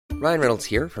Ryan Reynolds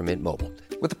here from Mint Mobile.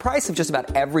 With the price of just about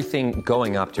everything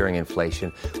going up during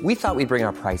inflation, we thought we'd bring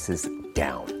our prices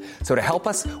down. So to help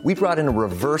us, we brought in a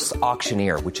reverse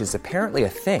auctioneer, which is apparently a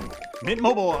thing. Mint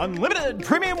Mobile Unlimited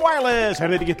Premium Wireless. How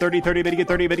to get 30, 30, bit to get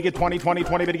 30, bit to get 20, 20,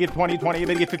 20, bit to get 20, 20,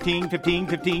 bit to get 15, 15,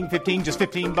 15, 15, just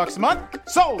 $15 a month?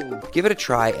 Sold! Give it a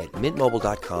try at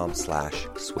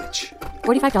mintmobile.com/switch.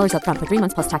 $45 up front for 3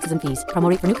 months plus taxes and fees. Promo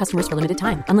rate for new customers for limited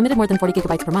time. Unlimited more than 40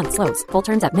 gigabytes per month. Slows full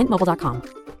terms at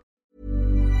mintmobile.com.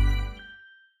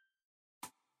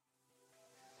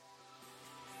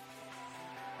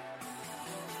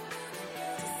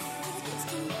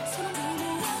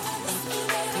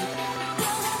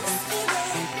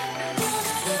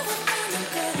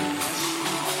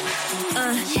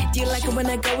 Do you like it when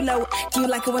I go low? Do you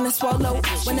like it when I swallow?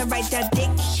 When I write that dick,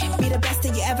 be the best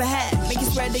that you ever had. Make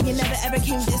it spread that you never ever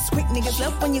came this quick. Niggas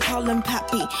love when you call them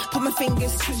pappy. Put my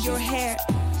fingers to your hair.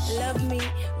 Love me,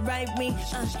 write me,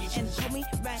 and put me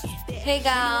right there. Hey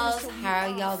gals, how are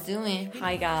y'all doing?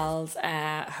 Hi gals,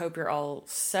 hope you're all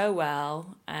so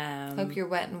well. Hope you're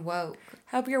wet and woke.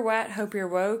 Hope you're wet, hope you're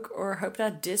woke, or hope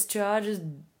that discharge is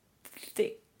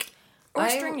thick or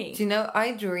stringy. Do you know,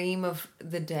 I dream of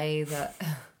the day that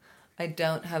I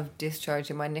don't have discharge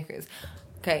in my knickers.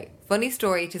 Okay, funny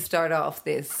story to start off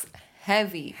this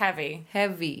heavy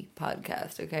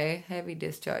podcast, okay? Heavy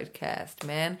discharge cast,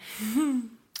 man.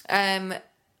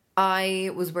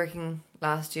 I was working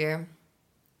last year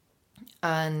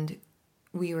and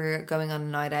we were going on a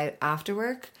night out after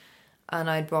work and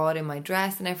I'd brought in my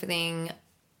dress and everything,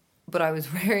 but I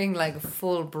was wearing like a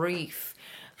full brief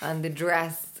and the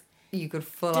dress you could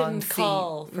full on see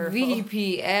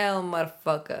VPL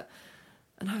motherfucker.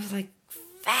 And I was like,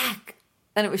 fuck.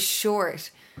 And it was short.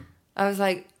 I was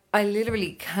like, I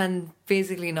literally can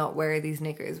physically not wear these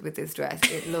knickers with this dress.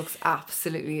 It looks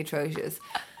absolutely atrocious.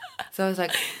 So I was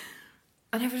like,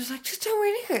 and everyone was like, just don't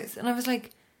wear knickers. And I was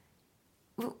like,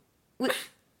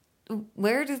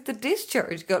 where does the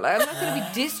discharge go? Like, I'm not going to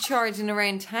be discharging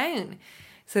around town.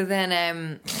 So then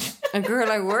a girl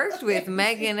I worked with,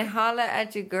 Megan, holla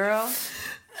at you, girl.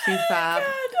 She's fab.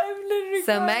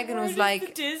 So Megan was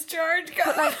like, discharge go?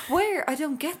 But like, where? I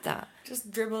don't get that.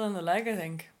 Just dribble in the leg, I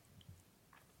think.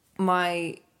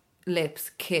 My lips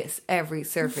kiss every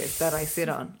surface that I sit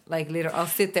on. Like, literally, I'll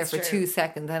sit there for 2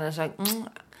 seconds and it's like,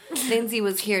 Lindsay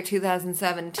was here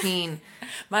 2017.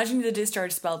 Imagine the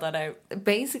discharge spelled that out.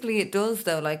 Basically, it does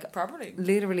though. Like, properly.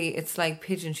 Literally, it's like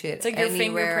pigeon shit. It's like your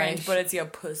fingerprint, but it's your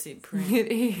pussy print.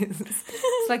 It is.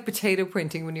 It's like potato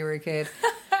printing when you were a kid.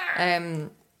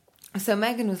 So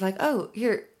Megan was like, oh,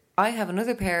 here, I have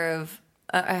another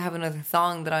I have another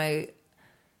song that I...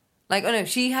 Like, oh no,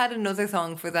 she had another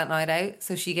song for that night out,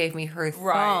 so she gave me her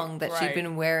song that she'd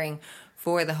been wearing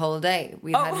for the whole day.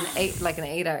 We had an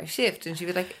 8-hour shift, and she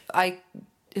was like, I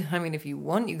mean, if you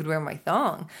want, you could wear my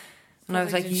song. And I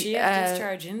was like, did she have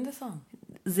discharge in the song?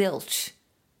 Zilch.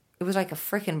 It was like a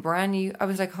freaking brand new... I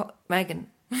was like, Megan,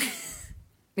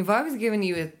 if I was giving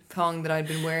you a song that I'd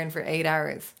been wearing for 8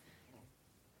 hours,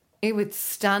 it would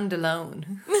stand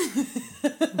alone.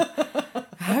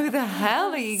 How the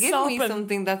hell are you giving me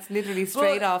something that's literally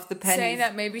straight off the pennies? Saying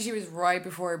that maybe she was right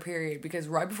before her period, because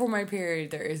right before my period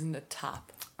there isn't a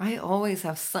tap. I always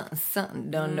have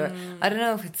something done to it. I don't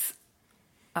know if it's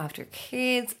after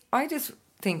kids. I just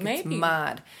think it's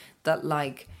mad that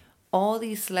like all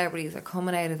these celebrities are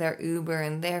coming out of their Uber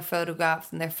and their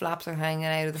photographs and their flaps are hanging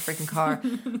out of the freaking car.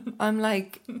 I'm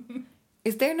like,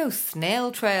 is there no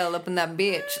snail trail up in that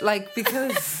bitch? Like,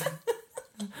 because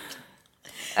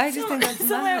I just think that's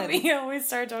mad. We always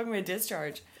start talking about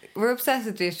discharge. We're obsessed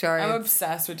with discharge. I'm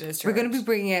obsessed with discharge. We're going to be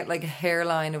bringing out like a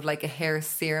hairline of like a hair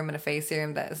serum and a face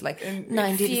serum that is like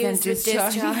 90%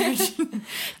 discharge.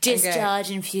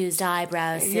 Discharge infused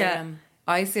eyebrow serum. Yeah.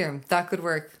 Eye serum. That could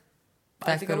work.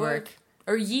 That could work.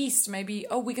 Or yeast, maybe.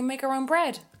 Oh, we can make our own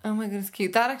bread. Oh my goodness,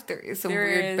 cute. That there is some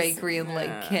weird bakery in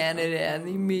like Canada and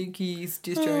they make yeast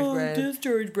discharge bread.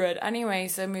 Discharge bread. Anyway,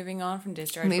 so moving on from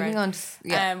discharge bread. Moving on,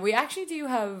 yeah. We actually do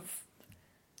have...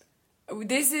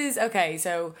 This is... Okay,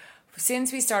 so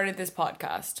since we started this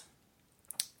podcast,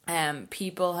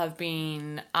 people have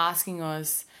been asking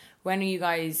us, when are you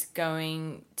guys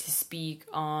going to speak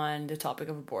on the topic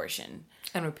of abortion?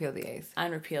 And repeal the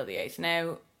eighth.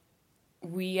 Now,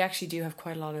 we actually do have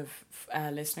quite a lot of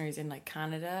listeners in like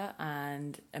Canada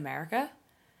and America,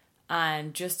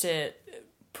 and just to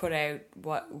put out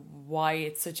why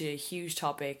it's such a huge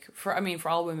topic for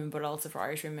all women but also for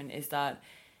Irish women, is that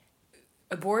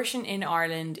abortion in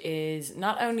Ireland is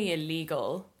not only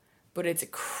illegal but it's a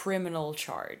criminal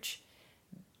charge.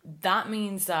 That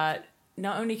means that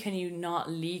not only can you not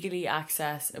legally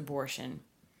access abortion,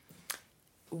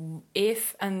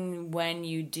 if and when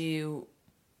you do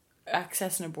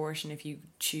access an abortion, if you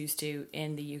choose to,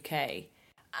 in the UK,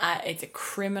 it's a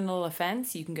criminal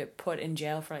offence. You can get put in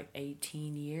jail for like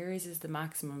 18 years is the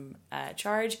maximum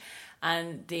charge.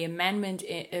 And the amendment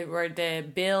or the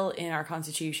bill in our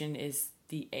constitution is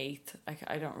the 8th.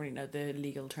 I don't really know the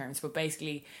legal terms, but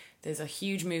basically there's a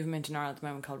huge movement in Ireland at the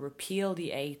moment called Repeal the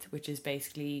 8th, which is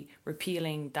basically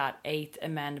repealing that 8th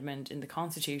amendment in the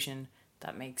constitution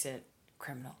that makes it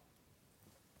criminal.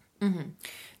 Mm-hmm.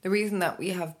 The reason that we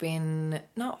have been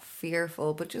not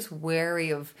fearful but just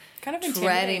wary of kind of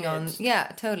treading on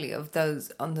totally of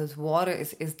those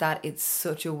waters is that it's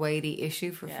such a weighty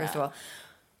issue for first of all.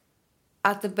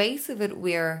 At the base of it,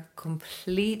 we're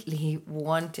completely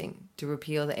wanting to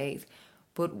repeal the 8th.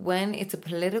 But when it's a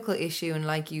political issue, and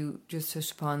like you just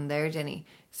touched upon there, Jenny,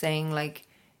 saying like,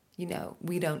 you know,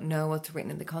 we don't know what's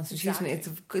written in the Constitution.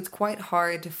 Exactly. It's quite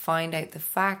hard to find out the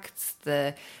facts,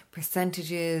 the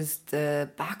percentages, the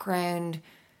background.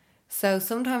 So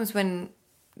sometimes when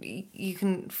you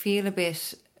can feel a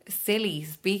bit silly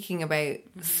speaking about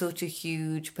such a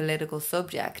huge political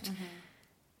subject,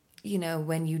 you know,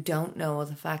 when you don't know all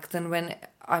the facts. And when,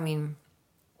 I mean,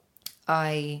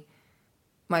 my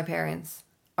parents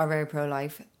are very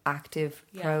pro-life, active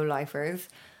pro-lifers.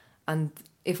 And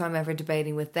if I'm ever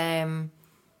debating with them,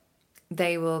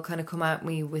 they will kind of come at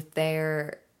me with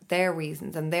their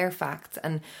reasons and their facts.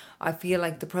 And I feel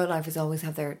like the pro-lifers always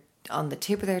have their on the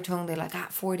tip of their tongue. They're like,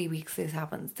 40 weeks this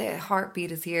happens. Their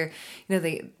heartbeat is here. You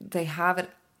know, they have it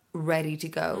ready to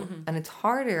go. And it's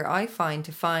harder, I find,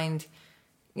 to find,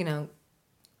 you know,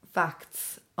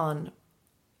 facts on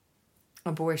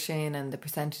abortion and the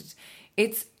percentage.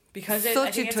 It's because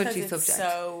such a touchy subject. It's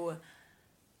so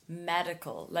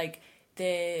medical. Like,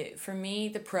 for me,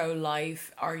 the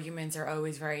pro-life arguments are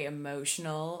always very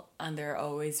emotional and they're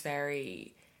always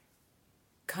very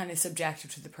kind of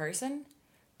subjective to the person.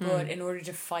 But in order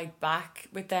to fight back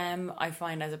with them, I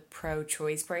find as a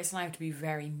pro-choice person, I have to be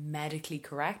very medically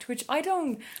correct, which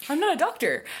I'm not a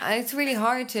doctor. And it's really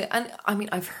hard to, and I mean,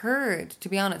 I've heard, to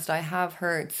be honest, I have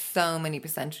heard so many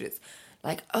percentages.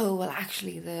 Like, oh, well,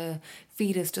 actually, the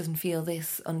fetus doesn't feel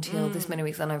this until this many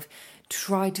weeks. And I've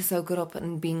tried to soak it up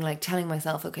and being like, telling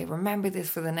myself, okay, remember this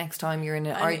for the next time you're in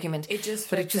an argument. It just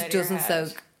doesn't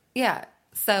soak. Yeah.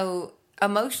 So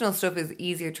emotional stuff is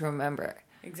easier to remember.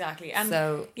 Exactly. And,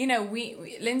 so, you know,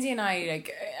 we Lindsay and I,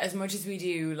 like, as much as we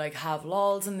do, like, have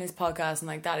lols in this podcast and,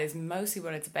 like, that is mostly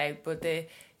what it's about. But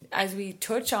as we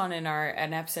touch on in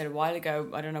an episode a while ago,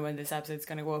 I don't know when this episode's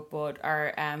going to go up, but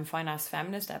our Finance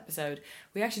Feminist episode,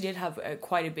 we actually did have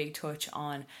quite a big touch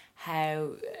on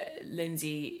how,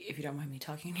 Lindsay, if you don't mind me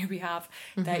talking on your behalf,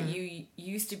 that you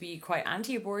used to be quite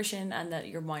anti-abortion and that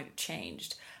your mind had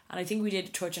changed. And I think we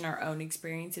did touch on our own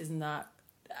experiences in that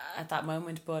at that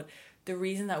moment, but the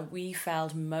reason that we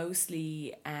felt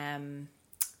mostly kind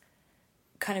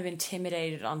of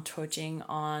intimidated on touching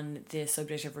on the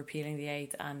subject of repealing the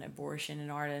 8th and abortion in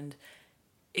Ireland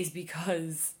is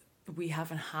because we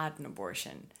haven't had an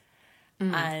abortion.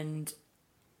 And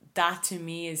that to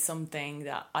me is something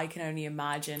that I can only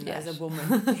imagine as a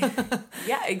woman.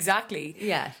 Yeah, exactly.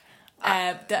 Yeah.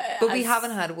 But we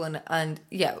haven't had one, and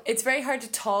it's very hard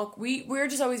to talk. We're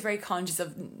just always very conscious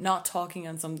of not talking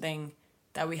on something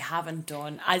that we haven't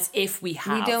done, as if we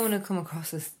have. We don't want to come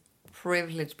across as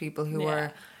privileged people who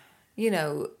are, you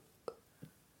know,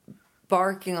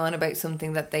 barking on about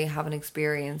something that they haven't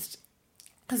experienced.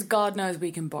 Because God knows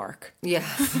we can bark. Yeah.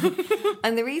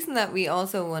 And the reason that we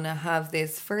also want to have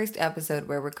this first episode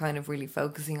where we're kind of really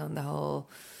focusing on the whole,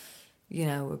 you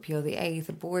know, repeal the 8th,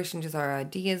 abortion, just our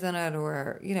ideas on it,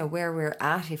 or, you know, where we're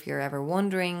at, if you're ever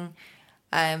wondering,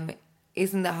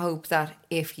 is in the hope that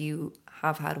if you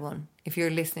have had one, if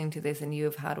you're listening to this and you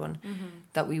have had one,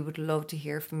 that we would love to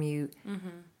hear from you.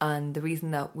 And the reason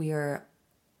that we are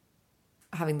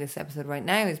having this episode right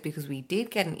now is because we did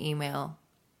get an email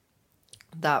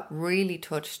that really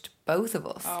touched both of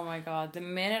us. Oh my God. The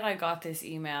minute I got this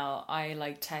email, I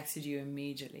like texted you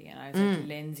immediately and I was like,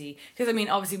 Lindsay, because I mean,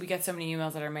 obviously we get so many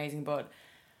emails that are amazing, but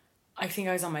I think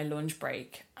I was on my lunch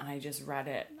break and I just read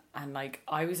it and like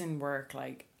I was in work,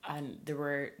 like, and there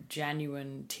were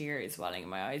genuine tears welling in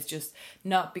my eyes, just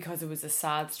not because it was a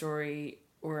sad story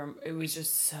or it was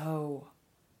just so,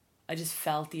 I just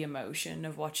felt the emotion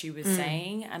of what she was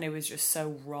saying and it was just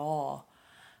so raw.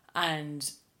 And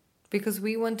because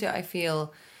we want to, I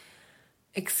feel,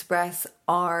 express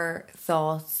our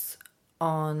thoughts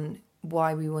on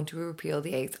why we want to repeal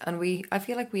the 8th. And I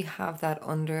feel like we have that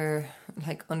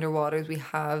underwaters, we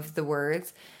have the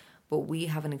words, but we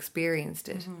haven't experienced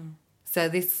it. So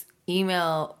this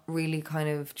email really kind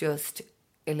of just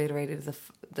alliterated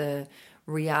the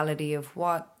reality of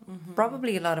what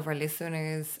probably a lot of our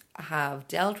listeners have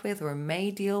dealt with or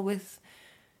may deal with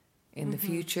in the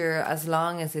future, as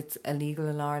long as it's illegal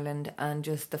in Ireland, and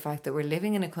just the fact that we're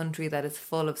living in a country that is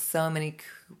full of so many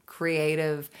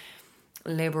creative,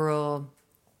 liberal,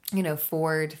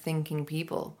 forward-thinking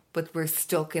people, but we're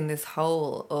stuck in this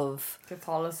hole of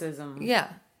Catholicism.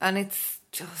 Yeah, and it's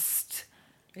just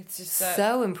so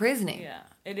so imprisoning. Yeah,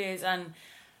 it is. And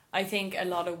I think a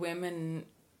lot of women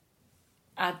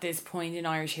at this point in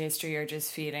Irish history are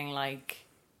just feeling like,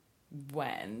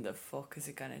 when the fuck is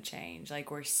it going to change?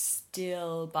 Like, we're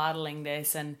still battling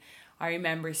this. And I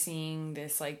remember seeing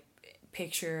this like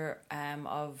picture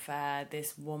of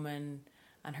this woman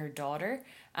and her daughter,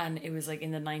 and it was like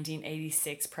in the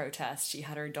 1986 protest. She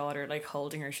had her daughter like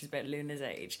holding her. She's about Luna's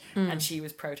age, and she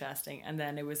was protesting. And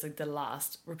then it was like the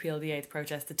last Repeal the Eighth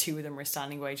protest. The two of them were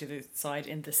standing by each other's side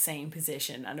in the same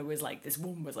position, and it was like this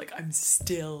woman was like, I'm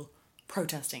still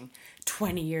protesting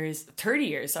 30 years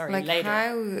Like, later.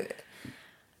 how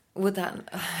would that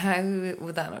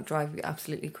not drive you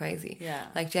absolutely crazy? Yeah.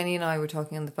 Like, Jenny and I were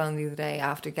talking on the phone the other day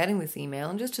after getting this email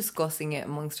and just discussing it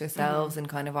amongst ourselves and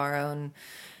kind of our own.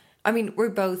 I mean, we're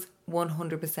both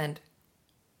 100%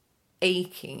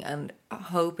 aching and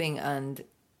hoping and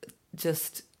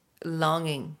just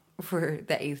longing for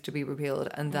the eighth to be repealed,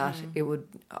 and that it would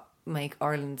make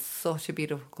Ireland such a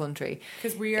beautiful country,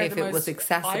 because we are if the it most was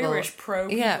accessible. Irish pro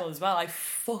people as well. I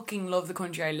fucking love the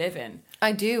country I live in.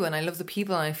 I do, and I love the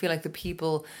people, and I feel like the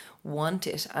people want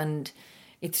it, and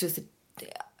it's just,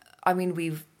 I mean,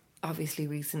 we've obviously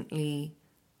recently,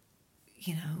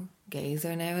 gays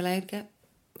are now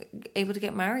able to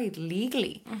get married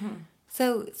legally.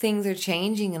 So things are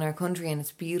changing in our country, and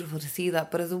it's beautiful to see that.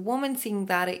 But as a woman, seeing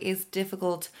that, it is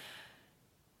difficult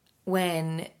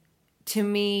when, to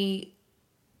me,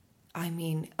 I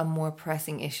mean, a more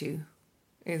pressing issue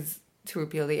is to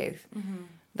repeal the eighth.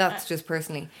 That's just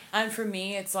personally. And for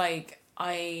me, it's like,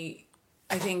 I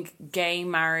think gay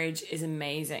marriage is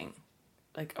amazing.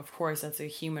 Like, of course, that's a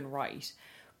human right.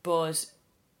 But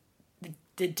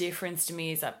the difference to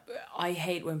me is that I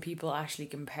hate when people actually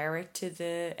compare it to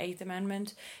the Eighth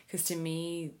Amendment. Because to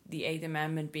me, the Eighth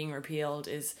Amendment being repealed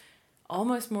is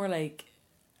almost more like,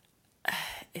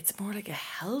 it's more like a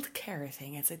healthcare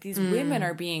thing. It's like these women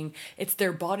are it's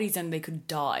their bodies and they could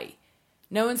die.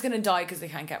 No one's going to die because they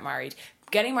can't get married.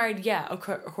 Getting married, yeah, of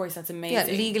course, that's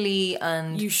amazing. Yeah, legally,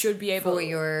 and you should be able, for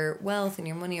your wealth and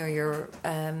your money or your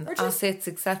assets,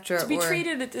 etc. To be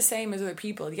treated the same as other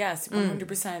people. Yes,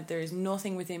 100%. There is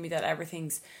nothing within me that ever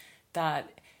thinks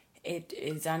that it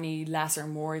is any less or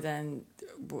more than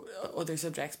other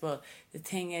subjects. But the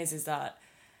thing is that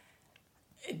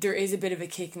there is a bit of a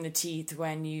kick in the teeth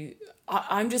when you.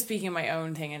 I'm just speaking my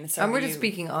own thing, and we're just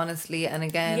speaking honestly. And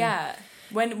again, yeah.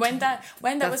 When that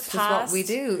was passed, what we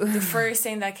do. The first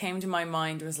thing that came to my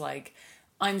mind was like,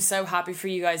 I'm so happy for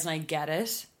you guys and I get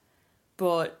it,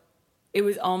 but it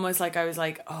was almost like I was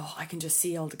like, oh, I can just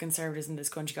see all the conservatives in this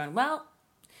country going, well,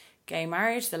 gay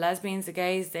marriage, the lesbians, the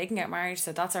gays, they can get married,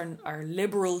 so that's our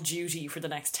liberal duty for the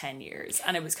next 10 years.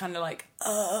 And it was kind of like,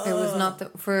 oh. It was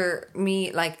not for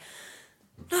me, like,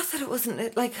 not that it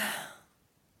wasn't, like,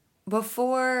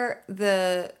 before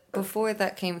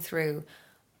that came through,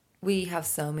 we have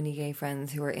so many gay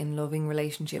friends who are in loving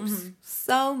relationships.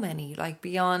 So many, like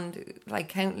beyond, like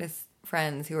countless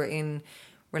friends who are in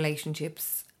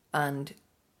relationships and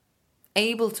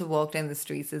able to walk down the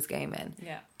streets as gay men.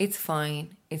 Yeah. It's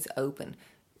fine. It's open.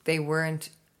 They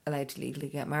weren't allowed to legally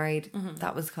get married.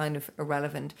 That was kind of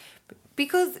irrelevant.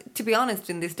 Because, to be honest,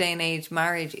 in this day and age,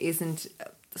 marriage isn't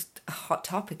a hot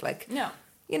topic. Like, no.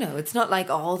 It's not like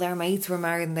all their mates were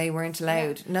married and they weren't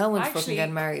allowed. Yeah. No one's fucking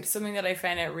getting married. Something that I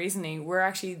found out recently, we're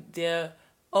actually the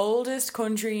oldest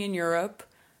country in Europe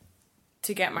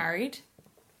to get married,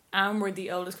 and we're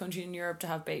the oldest country in Europe to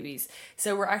have babies.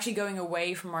 So we're actually going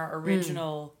away from our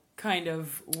original kind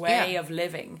of way of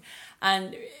living.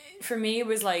 And for me, it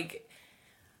was like,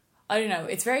 I don't know,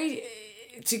 it's very...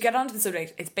 To get onto the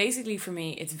subject, it's basically, for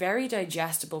me, it's very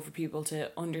digestible for people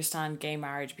to understand gay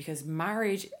marriage, because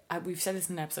marriage, we've said this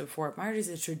in an episode before, marriage is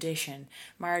a tradition.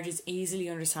 Marriage is easily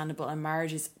understandable, and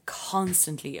marriage is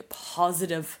constantly a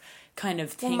positive kind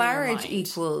of thing. Well, marriage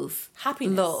equals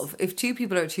happiness, love. If two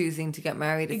people are choosing to get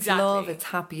married, it's love, it's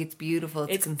happy, it's beautiful,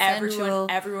 it's consensual.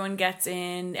 Everyone gets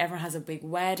in, everyone has a big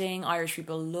wedding. Irish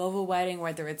people love a wedding,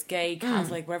 whether it's gay,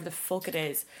 Catholic, whatever the fuck it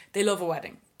is. They love a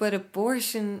wedding. But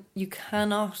abortion, you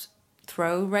cannot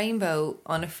throw rainbow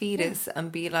on a fetus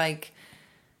and be like,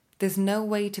 there's no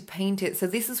way to paint it. So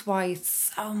this is why it's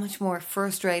so much more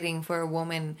frustrating for a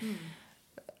woman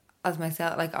as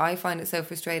myself, like I find it so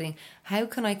frustrating. How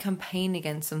can I campaign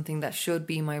against something that should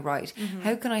be my right?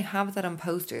 How can I have that on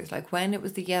posters? Like when it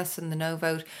was the yes and the no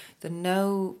vote, the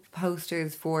no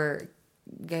posters for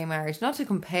gay marriage, not to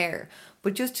compare,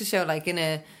 but just to show like in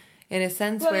a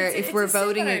sense where if we're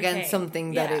voting against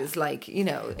something that is like, you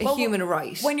know, a human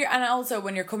right. When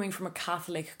you're coming from a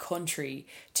Catholic country,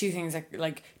 two things that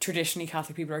like traditionally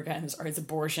Catholic people are against are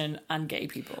abortion and gay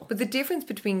people. But the difference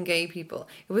between gay people,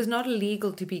 it was not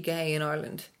illegal to be gay in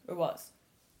Ireland. It was.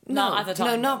 No, not at the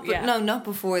time. Not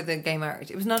before the gay marriage.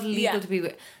 It was not illegal to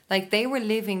be like gay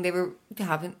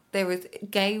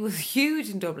was huge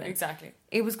in Dublin. Exactly.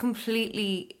 It was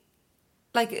completely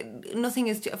like nothing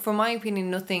is, for my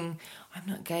opinion, nothing. I'm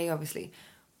not gay, obviously,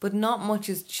 but not much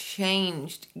has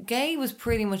changed. Gay was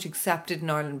pretty much accepted in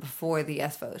Ireland before the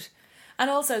yes vote, and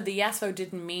also the yes vote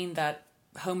didn't mean that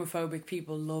homophobic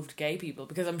people loved gay people,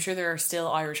 because I'm sure there are still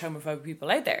Irish homophobic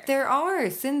people out there. There are,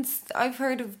 since I've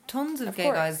heard of tons of gay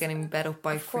guys getting bet up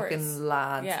by freaking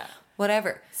lads. Yeah.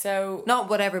 Whatever. So not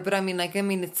whatever, but I mean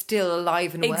it's still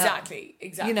alive and well. Exactly.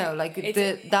 You know, like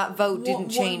that vote didn't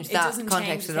change that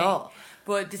context at all.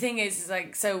 But the thing is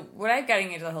like, so without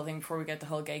getting into the whole thing before we get the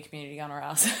whole gay community on our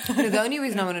ass. No, the only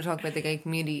reason I want to talk about the gay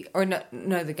community, or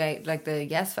the gay, like the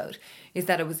yes vote, is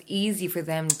that it was easy for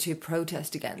them to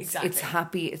protest against. Exactly. It's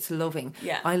happy, it's loving.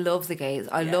 Yeah. I love the gays.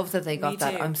 I love that they got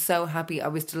that. Too. I'm so happy. I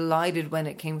was delighted when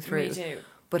it came through. Me too.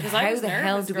 But how the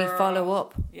hell do we follow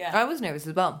up? Yeah. I was nervous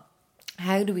as well.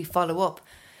 How do we follow up?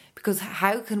 Because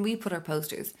how can we put our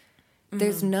posters?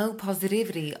 There's no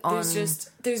positivity on...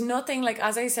 There's nothing, like,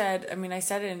 as I said, I mean, I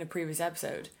said it in a previous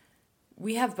episode,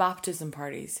 we have baptism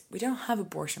parties. We don't have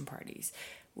abortion parties.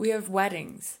 We have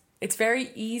weddings. It's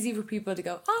very easy for people to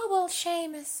go, oh, well,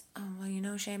 Seamus. Oh, well, you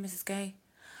know Seamus is gay.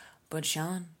 But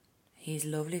Sean, he's a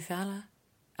lovely fella.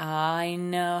 I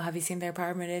know. Have you seen their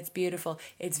apartment? It's beautiful.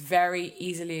 It's very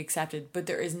easily accepted. But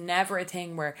there is never a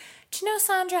thing where, do you know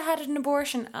Sandra had an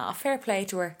abortion? Oh, fair play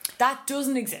to her. That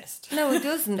doesn't exist. No, it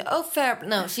doesn't. Oh, fair.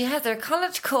 No, she has her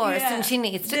college course and she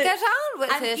needs to get on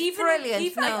with it.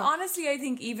 Brilliant. Honestly, I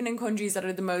think even in countries that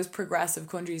are the most progressive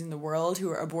countries in the world,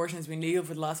 who abortion has been legal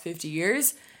for the last 50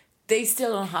 years, they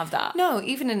still don't have that. No,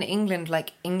 even in England,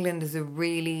 like England is a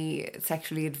really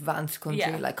sexually advanced country.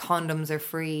 Yeah. Like condoms are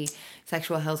free,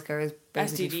 sexual healthcare is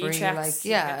basically STD free. checks,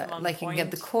 Like you can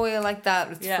get the coil like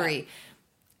that. It's free,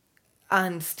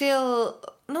 and still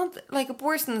not like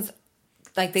abortions.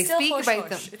 Like they still speak hush, about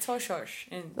hush. them. It's hush hush.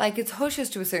 Like it's hushes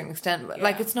to a certain extent, but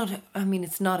like it's not. I mean,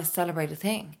 it's not a celebrated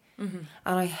thing. And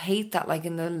I hate that, like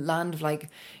in the land of like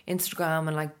Instagram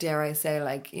and like, dare I say,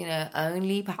 like, you know,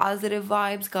 only positive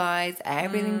vibes, guys,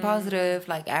 everything positive,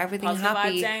 like everything positive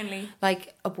happy. vibes only.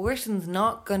 Like abortion's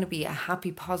not going to be a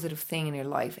happy positive thing in your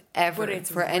life ever. But it's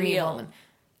for any real. woman.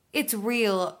 It's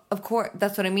real, of course.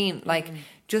 That's what I mean. Like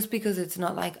just because it's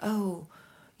not like, oh,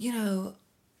 you know,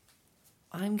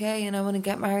 I'm gay and I want to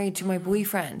get married to my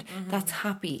boyfriend. That's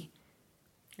happy.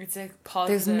 It's a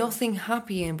positive. There's nothing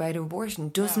happy about abortion.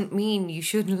 Doesn't mean you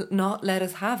should not let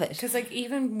us have it. Because like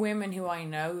even women who I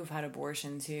know who've had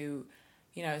abortions, who,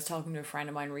 you know, I was talking to a friend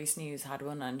of mine recently who's had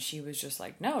one, and she was just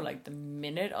like, no, like the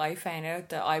minute I found out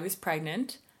that I was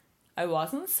pregnant, I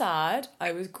wasn't sad,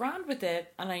 I was grand with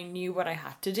it, and I knew what I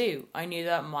had to do. I knew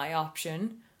that my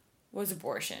option was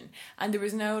abortion. And there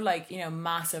was no like, you know,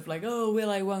 massive like, oh,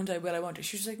 will I, won't I, will I, won't I.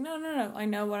 She was like, no, I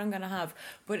know what I'm going to have.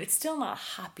 But it's still not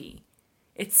happy.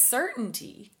 It's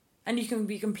certainty, and you can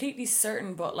be completely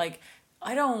certain, but like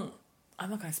I'm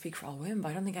not going to speak for all women, but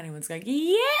I don't think anyone's like,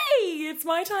 yay, it's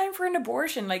my time for an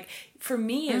abortion. Like for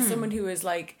me as someone who is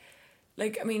like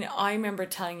I mean, I remember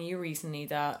telling you recently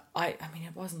that I mean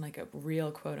it wasn't like a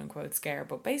real quote unquote scare,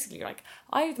 but basically like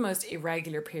I have the most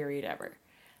irregular period ever,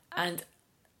 and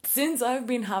since I've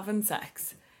been having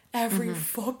sex every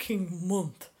fucking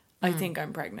month, I think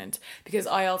I'm pregnant, because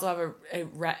I also have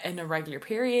an irregular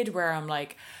period where I'm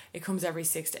like, it comes every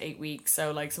 6 to 8 weeks. So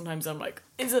like sometimes I'm like,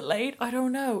 is it late? I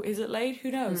don't know. Is it late?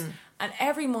 Who knows? And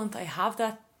every month I have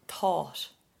that thought,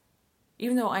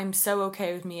 even though I'm so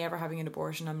okay with me ever having an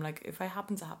abortion, I'm like, if it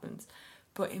happens, it happens.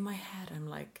 But in my head, I'm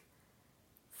like,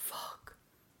 fuck.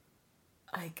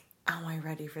 Like, am I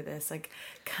ready for this? Like,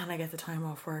 can I get the time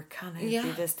off work? Can I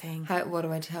do this thing? What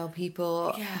do I tell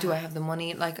people? Yeah. Do I have the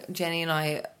money? Like Jenny and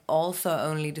I also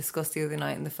only discussed the other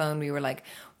night on the phone. We were like,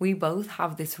 we both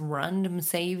have this random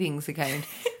savings account.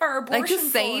 Our abortion like just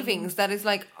fund. savings that is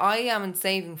like, I am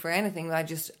saving for anything. I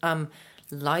just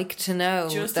like to know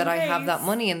Just that in I have case. that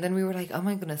money. And then we were like, oh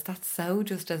my goodness, that's so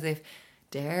just as if,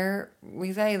 dare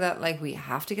we say that like we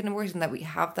have to get an abortion, that we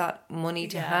have that money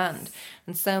to hand.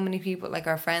 And so many people, like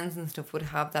our friends and stuff, would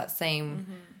have that same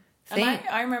And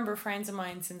I remember friends of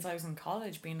mine since I was in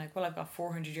college being like, well, I've got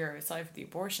 €400 aside for the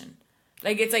abortion.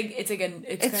 Like,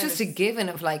 it's just a given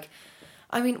of like,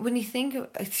 I mean, when you think of,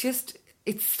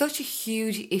 it's such a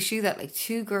huge issue that like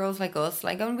two girls like us,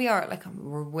 like, and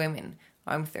we're women.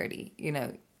 I'm 30, you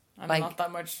know. I'm like, not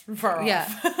that much far yeah.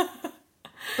 off.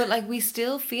 But like, we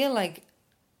still feel like,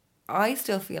 I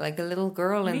still feel like a little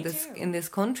girl in this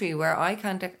country where I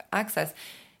can't access,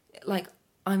 like,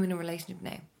 I'm in a relationship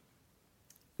now.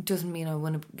 Doesn't mean I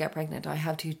want to get pregnant. I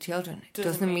have 2 children.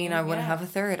 Doesn't mean I want to have a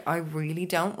third. I really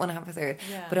don't want to have a third.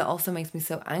 Yeah. But it also makes me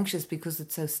so anxious because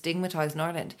it's so stigmatized in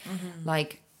Ireland. Mm-hmm.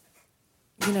 Like,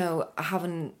 you know,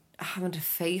 having to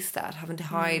face that, having to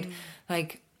hide.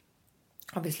 Like,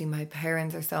 obviously my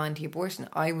parents are so anti-abortion.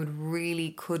 I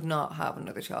could not have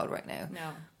another child right now.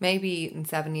 No. Maybe in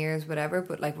 7 years, whatever.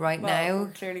 But like now, we're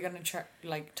clearly going to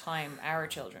time our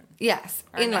children. Yes,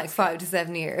 in like 5 to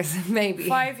 7 years, maybe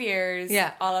 5 years.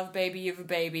 Yeah, I'll have a baby. You have a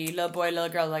baby. Little boy, little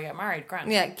girl. I get married.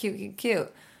 Grand. Yeah,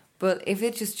 cute. But if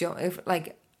it just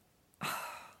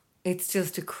it's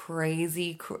just a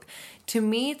crazy. To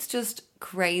me, it's just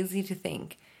crazy to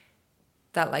think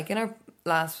that, like, in our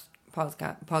last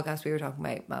podcast we were talking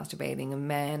about masturbating and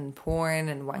men, porn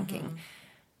and wanking. Mm-hmm.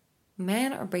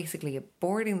 Men are basically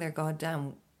aborting their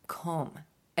goddamn cum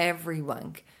every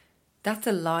wank. That's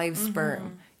a live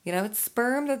sperm. You know, it's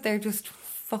sperm that they're just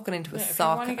fucking into a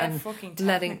sock and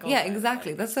letting. Yeah,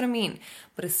 exactly. That's what I mean.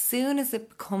 But as soon as it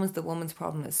becomes the woman's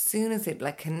problem, as soon as it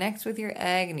like connects with your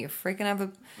egg and you freaking have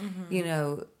a, you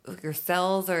know, your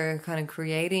cells are kind of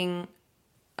creating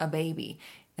a baby.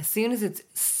 As soon as it's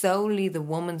solely the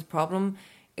woman's problem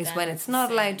is when it's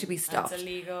not allowed to be stopped. That's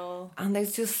illegal. And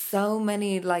there's just so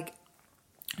many, like,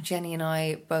 Jenny and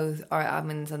I both are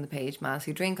admins on the page Maz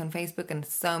Who Drink on Facebook, and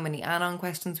so many anon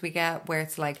questions we get where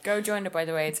it's like... Go join it, by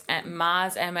the way. It's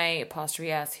Maz,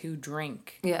 M-A''S Who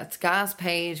Drink. Yeah, it's Gas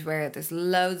page where there's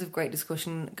loads of great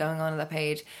discussion going on that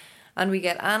page. And we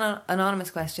get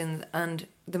anonymous questions, and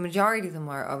the majority of them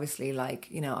are obviously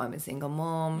like, you know, I'm a single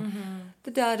mom,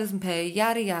 the dad doesn't pay,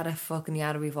 yada yada fucking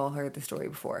yada. We've all heard the story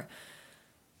before.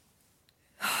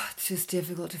 It's just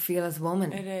difficult to feel as a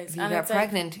woman. It is. If you get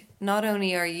pregnant, not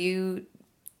only are you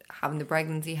having the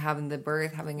pregnancy, having the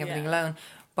birth, having everything alone,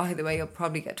 by the way, you'll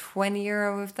probably get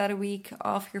 €20 if that a week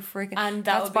off your freaking... And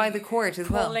that's by the court as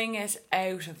well. Pulling it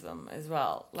out of them as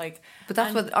well. Like, but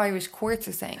that's what Irish courts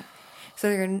are saying. So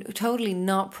they're totally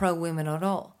not pro-women at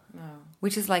all. No.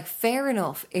 Which is like fair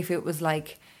enough if it was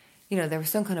like, you know, there was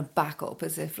some kind of backup,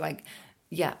 as if like,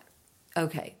 yeah,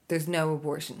 okay, there's no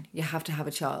abortion. You have to have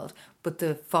a child. But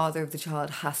the father of the child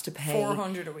has to pay...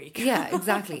 $400 a week. Yeah,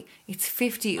 exactly. It's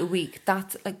 $50 a week.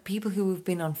 That's like people who have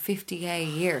been on $50K a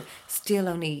year still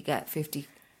only get €50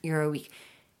 a week.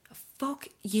 Fuck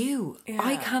you. Yeah.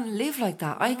 I can't live like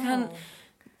that. I can't...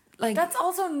 Like, that's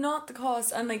also not the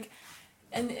cost. And like...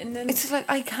 And then it's like,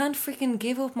 I can't freaking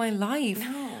give up my life.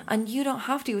 No. And you don't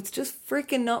have to. It's just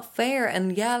freaking not fair.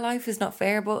 And yeah, life is not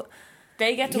fair, but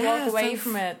they get to walk away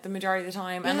from it the majority of the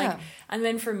time. And like, and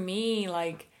then for me,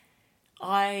 like,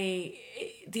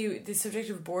 the subject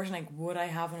of abortion, like, would I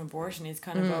have an abortion is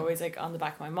kind of always like on the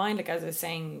back of my mind, like as I was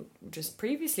saying just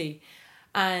previously.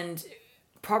 And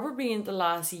probably in the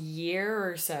last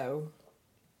year or so,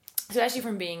 especially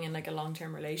from being in like a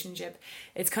long-term relationship,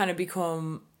 it's kind of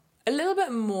become a little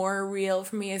bit more real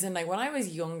for me, as in like when I was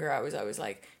younger, I was always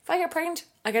like, if I get pregnant,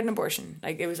 I get an abortion.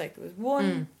 Like it was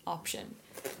one option.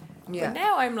 Yeah. But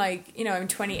now I'm like, you know, I'm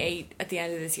 28 at the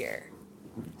end of this year.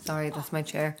 Sorry, that's my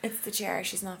chair. It's the chair.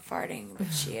 She's not farting,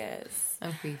 but she is.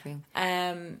 I'm creeping.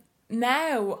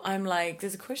 Now I'm like,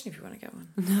 there's a cushion if you want to get one.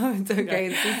 No, it's okay.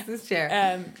 It's just this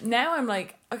chair. Now I'm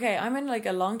like, okay, I'm in like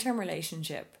a long-term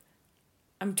relationship.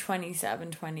 I'm 27,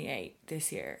 28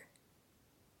 this year.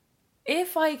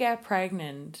 If I get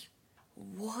pregnant,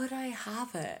 would I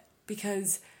have it?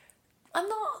 Because I'm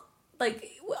not, like,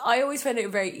 I always found it a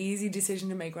very easy decision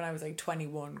to make when I was like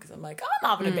 21, because I'm like, I'm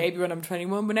having a baby when I'm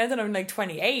 21, but now that I'm like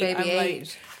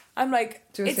 28, I'm like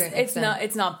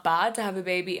it's not bad to have a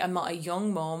baby. I'm not a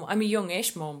young mom. I'm a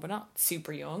youngish mom, but not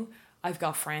super young. I've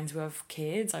got friends who have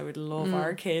kids. I would love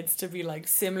our kids to be like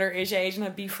similar-ish age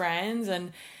and be friends.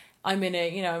 And I'm in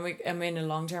a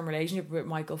long-term relationship with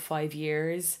Michael 5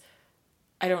 years.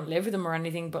 I don't live with him or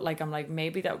anything, but like I'm like,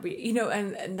 maybe that would be, you know,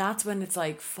 and that's when it's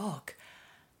like, fuck,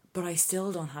 but I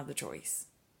still don't have the choice.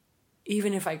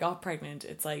 Even if I got pregnant,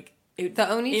 it's like the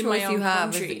only choice you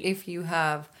have is if you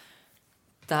have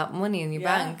that money in your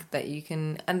bank that you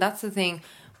can. And that's the thing,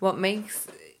 what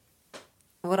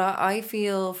I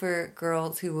feel for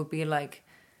girls who would be like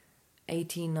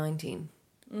 18, 19,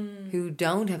 who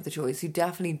don't have the choice, who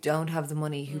definitely don't have the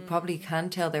money, who probably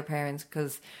can't tell their parents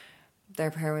because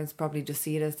their parents probably just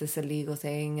see it as this illegal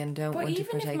thing and don't But want to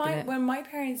even partake if in it. when my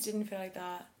parents didn't feel like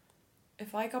that,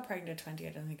 if I got pregnant at 20, I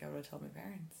don't think I would have told my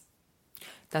parents.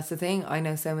 That's the thing. I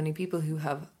know so many people who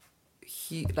have,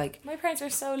 My parents are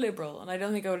so liberal, and I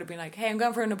don't think I would have been like, hey, I'm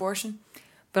going for an abortion.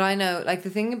 But I know, like, the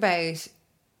thing about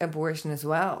abortion as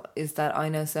well is that I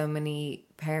know so many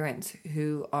parents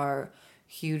who are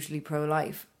hugely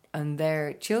pro-life and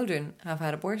their children have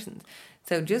had abortions.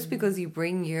 So just because you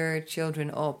bring your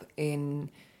children up in,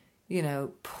 you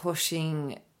know,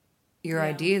 pushing your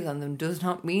ideas on them does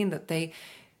not mean that they,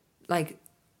 like,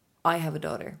 I have a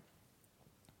daughter.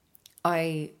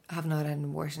 I have not had an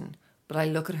abortion, but I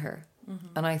look at her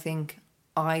and I think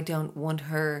I don't want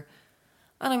her.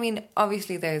 And I mean,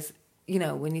 obviously there's, you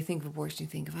know, when you think of abortion, you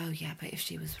think of, oh yeah, but if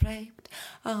she was raped,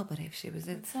 oh, but if she was...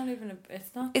 It's not even,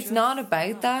 it's not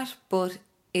about that, but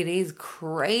it is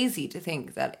crazy to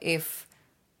think that if,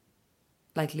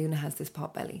 like, Luna has this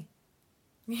pot belly.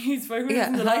 You spoke about Yeah,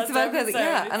 in the I last spoke about episode. it,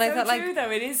 yeah. It's And I so thought, like, true,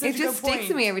 though. It is such it a just good sticks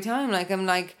to point. me every time. Like, I'm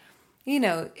like, you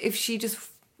know, if she just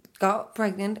got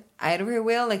pregnant out of her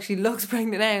will, like she looks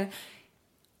pregnant now,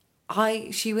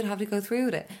 she would have to go through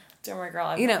with it. Don't worry, girl.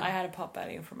 I had a pot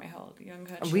belly for my whole young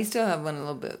country. We still have one a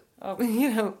little bit. Oh.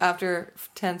 You know, after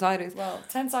 10 ciders. Well,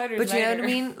 10 ciders But later. you know what I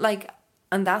mean? Like,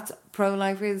 and that's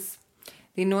pro-lifers.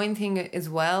 The annoying thing as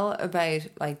well about,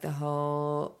 like, the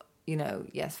whole, you know,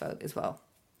 yes vote as well.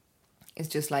 It's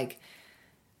just like,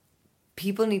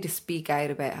 people need to speak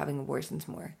out about having abortions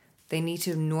more. They need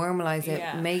to normalise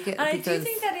it, make it. And I because do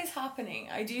think that is happening.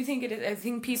 I do think it is. I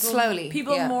think people slowly,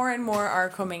 more and more are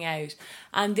coming out,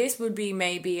 and this would be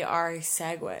maybe our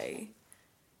segue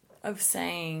of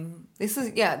saying this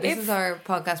is our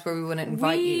podcast where we want to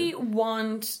invite you. We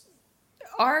want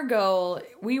our goal.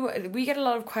 We get a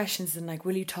lot of questions and like,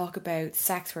 will you talk about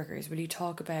sex workers? Will you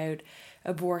talk about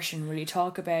abortion? Will you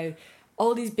talk about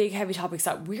all these big heavy topics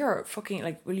that we are fucking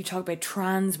like? Will you talk about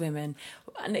trans women?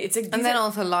 And it's like, and then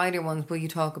also lighter ones. Will you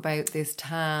talk about this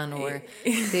tan or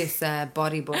this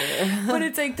body butter? But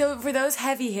it's like for those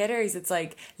heavy hitters, it's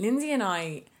like Lindsay and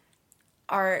I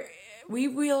are. We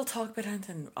will talk about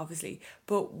anything, obviously,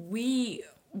 but we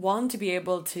want to be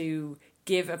able to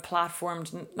give a platform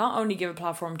to, not only give a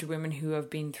platform to women who have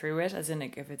been through it, as in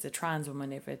like if it's a trans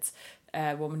woman, if it's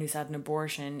a woman who's had an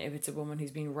abortion, if it's a woman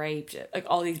who's been raped, like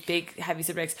all these big heavy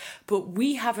subjects, but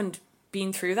we haven't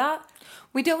been through that.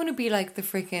 We don't want to be like the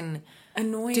freaking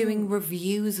annoying doing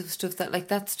reviews of stuff that, like,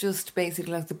 that's just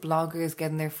basically like the bloggers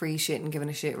getting their free shit and giving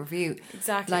a shit review.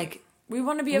 Exactly. Like, we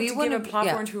want to be able to give a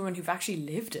platform to women who've actually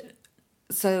lived it.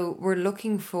 So we're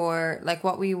looking for, like,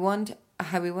 what we want,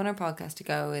 how we want our podcast to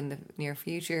go in the near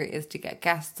future is to get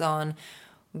guests on.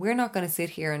 We're not going to sit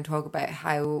here and talk about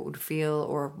how it would feel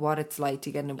or what it's like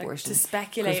to get an abortion. Like, to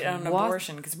speculate on an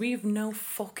abortion, because we have no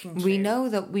fucking clue. We know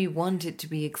that we want it to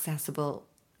be accessible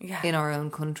in our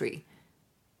own country,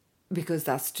 because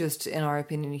that's just, in our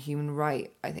opinion, a human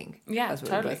right, I think. Yeah, that's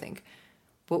what totally. I think.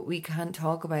 But we can't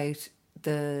talk about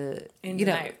the ins and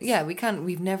outs. We can't.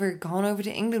 We've never gone over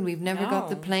to England. We've never got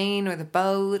the plane or the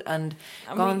boat and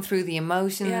gone through the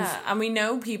emotions. Yeah, and we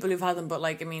know people who've had them, but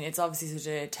like, I mean, it's obviously such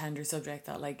a tender subject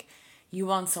that like you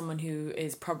want someone who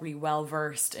is probably well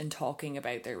versed in talking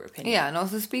about their opinion. Yeah, and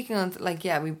also speaking on, like,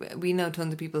 we know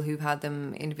tons of people who've had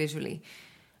them individually,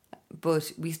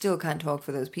 but we still can't talk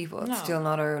for those people. It's still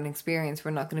not our own experience.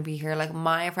 We're not going to be here like,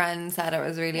 my friend said it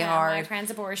was really hard. My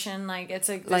friend's abortion, like, it's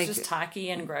like, it's just tacky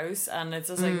and gross, and it's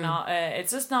just like not.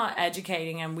 It's just not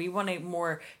educating, and we want to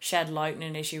more shed light on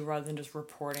an issue rather than just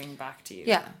reporting back to you.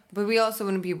 Yeah, but we also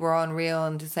want to be raw and real,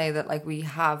 and to say that, like, we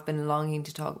have been longing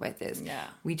to talk about this. Yeah,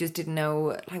 we just didn't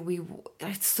know. Like,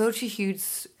 it's such a huge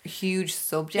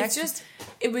subject. It's just,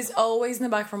 it was always in the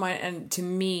back of our mind, and to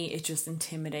me, it just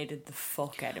intimidated the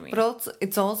fuck out of me. But also,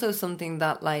 it's also something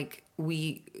that, like,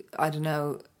 we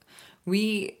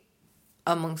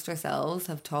amongst ourselves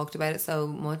have talked about it so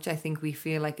much. I think we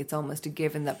feel like it's almost a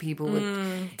given that people would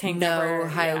know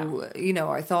how, you know,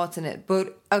 our thoughts in it.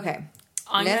 But okay,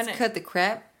 let's cut the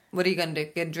crap. What are you gonna do?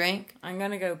 Get a drink? I'm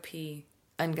gonna go pee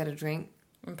and get a drink.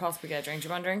 And possibly get a drink. Do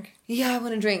you want a drink? Yeah, I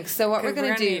want a drink. So what we're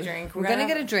gonna do? We're gonna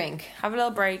get a drink. Have a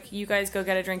little break. You guys go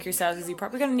get a drink yourselves, because you're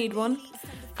probably gonna need one.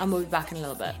 And we'll be back in a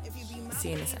little bit. See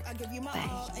you in a second. Bye.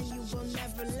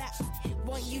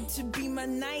 Want you to be my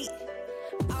knight.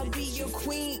 I'll be your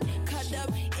queen, caught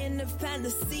up in a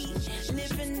fantasy,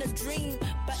 living a dream,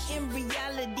 but in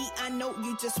reality, I know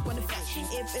you just wanna fight.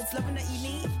 If it's loving that you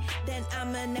need, then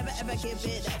I'ma never ever give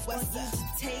it up. What's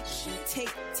you to take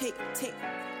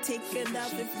it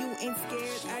up. If you ain't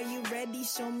scared, are you ready?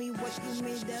 Show me what you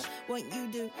made of. What you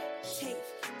do, take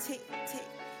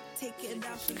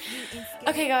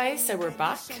Okay, guys, so we're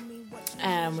back.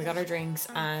 We got our drinks,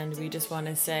 and we just want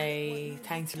to say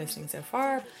thanks for listening so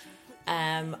far.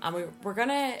 And we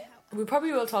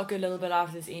probably will talk a little bit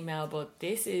after this email, but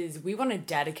we want to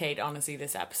dedicate, honestly,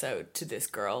 this episode to this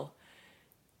girl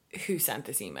who sent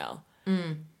this email.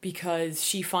 Because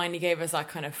she finally gave us that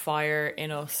kind of fire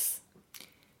in us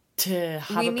to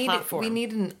have a platform. We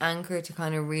need an anchor to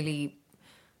kind of really,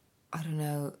 I don't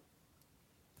know,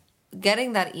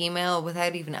 getting that email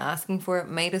without even asking for it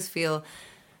made us feel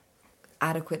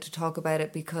adequate to talk about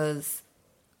it, because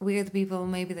we're the people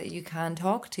maybe that you can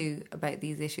talk to about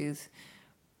these issues,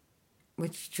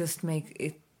 which just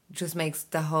makes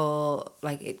the whole,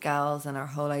 like, It Gals and our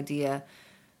whole idea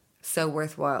so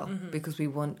worthwhile, because we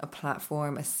want a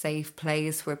platform, a safe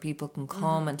place where people can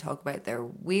come and talk about their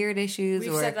weird issues.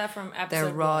 We've said that from episode their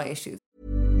raw 1. issues.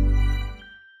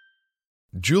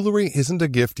 Jewelry isn't a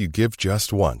gift you give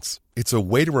just once. It's a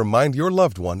way to remind your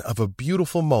loved one of a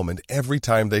beautiful moment every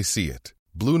time they see it.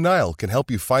 Blue Nile can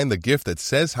help you find the gift that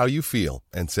says how you feel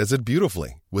and says it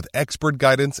beautifully, with expert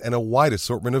guidance and a wide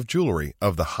assortment of jewelry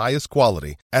of the highest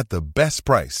quality at the best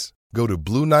price. Go to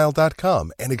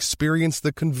BlueNile.com and experience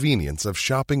the convenience of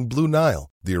shopping Blue Nile,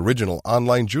 the original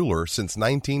online jeweler since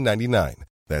 1999.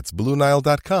 That's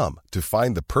BlueNile.com to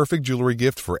find the perfect jewelry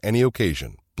gift for any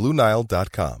occasion.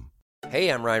 BlueNile.com. Hey,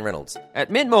 I'm Ryan Reynolds. At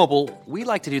Mint Mobile, we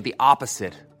like to do the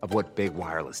opposite of what Big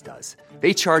Wireless does.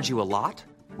 They charge you a lot,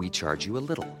 we charge you a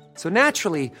little. So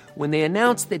naturally, when they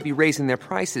announced they'd be raising their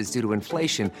prices due to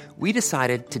inflation, we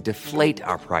decided to deflate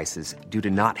our prices due to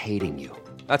not hating you.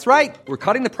 That's right. We're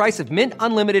cutting the price of Mint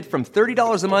Unlimited from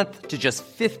 $30 a month to just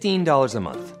 $15 a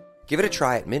month. Give it a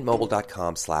try at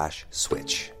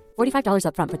mintmobile.com/switch. $45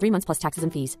 up front for 3 months plus taxes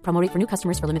and fees. Promo rate for new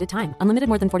customers for limited time. Unlimited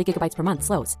more than 40 gigabytes per month.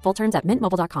 Slows full terms at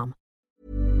mintmobile.com.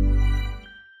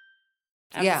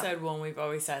 Episode 1, we've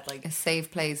always said, like, A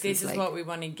safe place. this is what we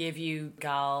want to give you,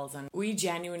 gals, and we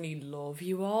genuinely love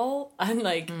you all. And,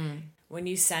 like, when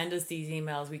you send us these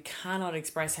emails, we cannot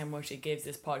express how much it gives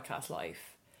this podcast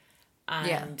life.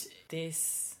 And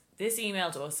this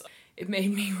email to us, it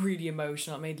made me really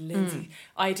emotional. It made Lindsay,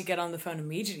 I had to get on the phone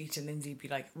immediately to Lindsay, be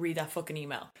like, read that fucking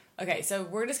email. Okay, so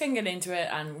we're just going to get into it,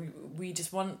 and we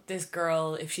just want this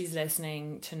girl, if she's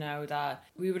listening, to know that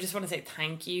we would just want to say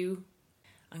thank you.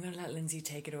 I'm going to let Lindsay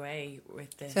take it away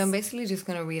with this. So I'm basically just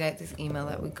going to read out this email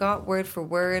that we got word for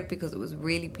word, because it was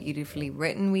really beautifully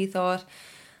written, we thought.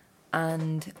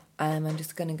 And I'm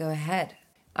just going to go ahead.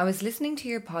 I was listening to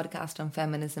your podcast on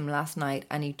feminism last night,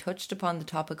 and you touched upon the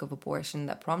topic of abortion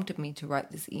that prompted me to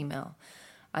write this email.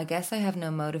 I guess I have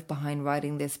no motive behind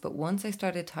writing this, but once I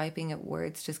started typing it,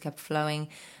 words just kept flowing,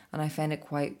 and I found it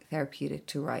quite therapeutic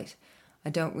to write. I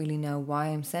don't really know why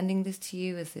I'm sending this to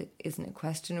you, as it isn't a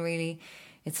question really.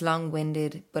 It's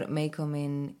long-winded, but it may come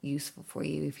in useful for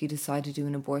you if you decide to do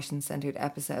an abortion-centered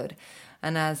episode.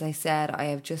 And as I said, I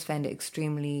have just found it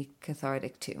extremely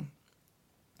cathartic too.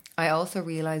 I also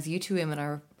realise you two women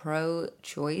are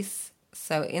pro-choice,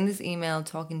 so in this email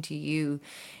talking to you,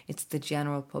 it's the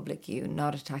general public you,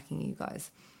 not attacking you guys.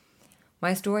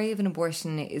 My story of an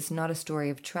abortion is not a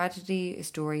story of tragedy, a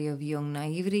story of young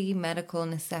naivety, medical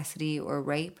necessity, or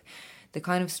rape, the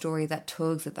kind of story that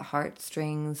tugs at the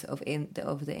heartstrings of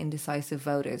the indecisive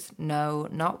voters. No,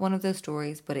 not one of those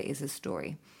stories, but it is a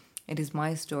story. It is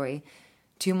my story.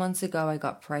 2 months ago, I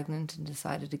got pregnant and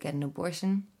decided to get an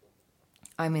abortion.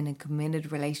 I'm in a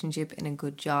committed relationship, in a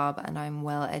good job, and I'm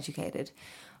well educated.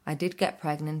 I did get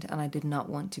pregnant, and I did not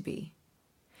want to be.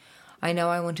 I know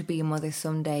I want to be a mother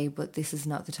someday, but this is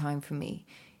not the time for me.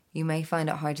 You may find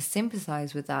it hard to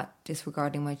sympathise with that,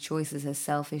 disregarding my choices as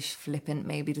selfish, flippant,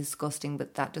 maybe disgusting,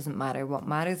 but that doesn't matter. What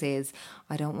matters is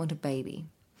I don't want a baby.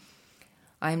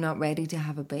 I am not ready to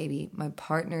have a baby. My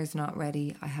partner is not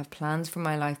ready. I have plans for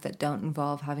my life that don't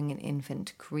involve having an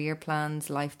infant. Career plans,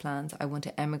 life plans. I want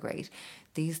to emigrate.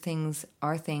 These things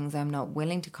are things I'm not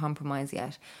willing to compromise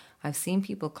yet. I've seen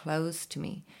people close to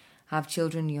me have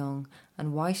children young,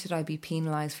 and why should I be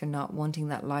penalised for not wanting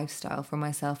that lifestyle for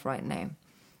myself right now?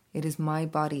 It is my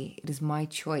body. It is my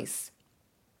choice.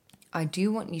 I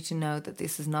do want you to know that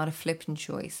this is not a flippant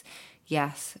choice.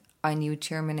 Yes, I knew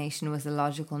termination was a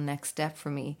logical next step for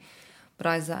me, but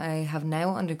as I have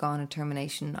now undergone a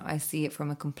termination, I see it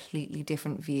from a completely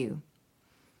different view.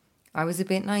 I was a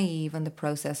bit naive on the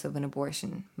process of an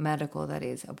abortion, medical that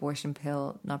is, abortion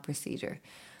pill, not procedure.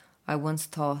 I once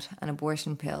thought an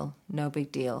abortion pill, no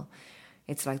big deal.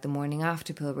 It's like the morning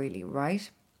after pill really, right?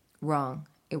 Wrong.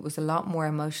 It was a lot more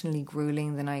emotionally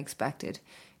grueling than I expected,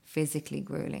 physically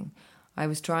grueling. I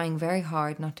was trying very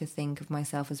hard not to think of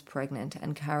myself as pregnant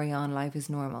and carry on life as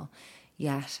normal.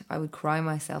 Yet, I would cry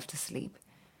myself to sleep.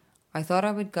 I thought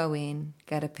I would go in,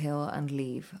 get a pill and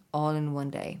leave, all in one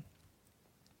day.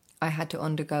 I had to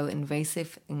undergo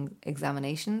invasive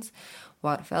examinations,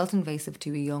 what felt invasive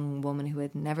to a young woman who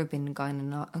had never been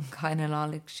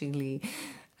gynecologically,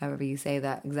 however you say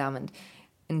that, examined.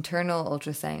 Internal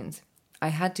ultrasounds. I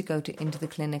had to go into the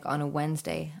clinic on a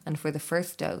Wednesday and for the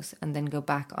first dose, and then go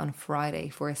back on Friday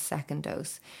for a second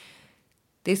dose.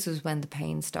 This was when the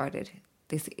pain started.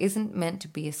 This isn't meant to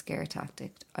be a scare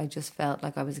tactic. I just felt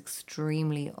like I was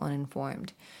extremely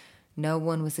uninformed. No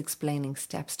one was explaining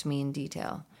steps to me in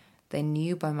detail. They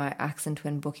knew by my accent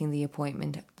when booking the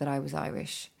appointment that I was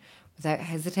Irish. Without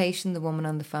hesitation, the woman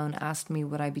on the phone asked me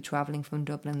would I be travelling from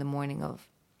Dublin the morning of.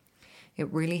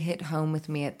 It really hit home with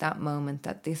me at that moment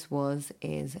that this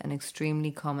is an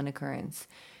extremely common occurrence.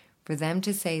 For them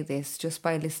to say this just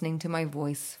by listening to my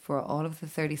voice for all of the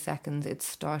 30 seconds, it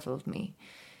startled me.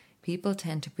 People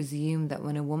tend to presume that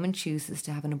when a woman chooses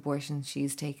to have an abortion, she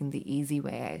is taking the easy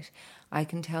way out. I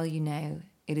can tell you now,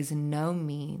 it is in no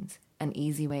means an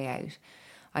easy way out.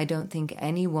 I don't think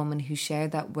any woman who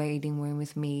shared that waiting room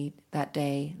with me that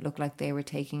day looked like they were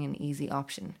taking an easy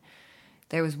option.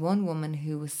 There was one woman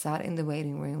who was sat in the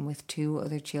waiting room with 2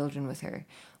 other children with her,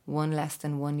 one less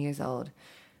than 1 year old,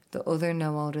 the other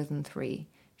no older than 3.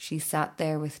 She sat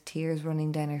there with tears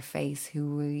running down her face.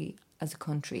 Who we, as a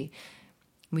country,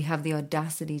 we have the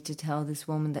audacity to tell this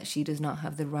woman that she does not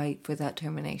have the right for that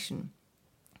termination.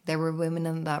 There were women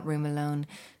in that room alone,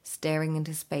 staring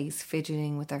into space,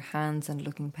 fidgeting with their hands and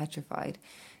looking petrified.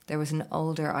 There was an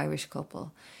older Irish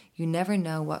couple. You never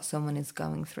know what someone is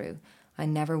going through. I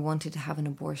never wanted to have an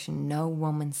abortion. No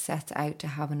woman sets out to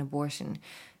have an abortion.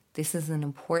 This is an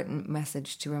important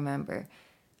message to remember.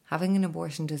 Having an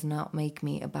abortion does not make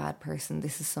me a bad person.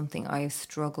 This is something I have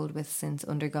struggled with since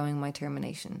undergoing my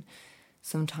termination.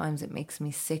 Sometimes it makes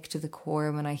me sick to the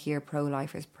core when I hear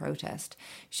pro-lifers protest,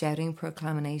 shouting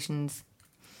proclamations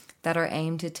that are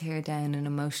aimed to tear down an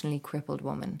emotionally crippled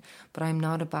woman. But I am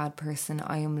not a bad person.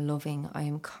 I am loving. I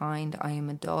am kind. I am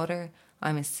a daughter.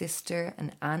 I'm a sister,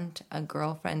 an aunt, a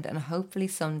girlfriend, and hopefully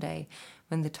someday,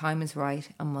 when the time is right,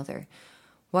 a mother.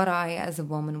 What I, as a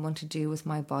woman, want to do with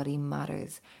my body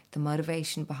matters. The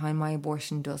motivation behind my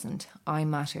abortion doesn't. I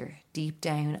matter. Deep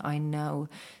down, I know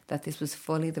that this was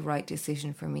fully the right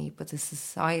decision for me, but the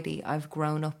society I've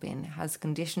grown up in has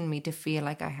conditioned me to feel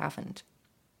like I haven't.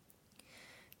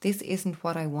 This isn't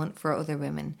what I want for other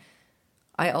women.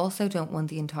 I also don't want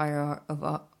the entire of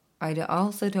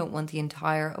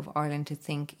Ireland to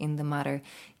think in the matter,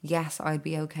 yes, I'd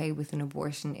be okay with an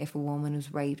abortion if a woman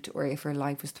was raped or if her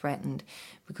life was threatened,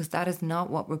 because that is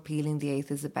not what repealing the 8th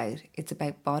is about. It's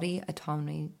about body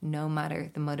autonomy, no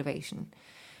matter the motivation.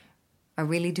 I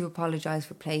really do apologise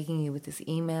for plaguing you with this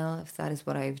email, if that is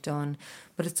what I've done,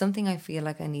 but it's something I feel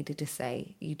like I needed to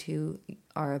say. You two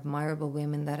are admirable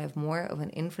women that have more of an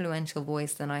influential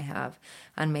voice than I have,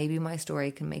 and maybe my story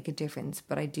can make a difference,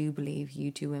 but I do believe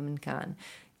you two women can.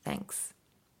 Thanks.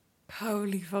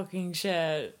 Holy fucking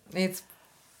shit. It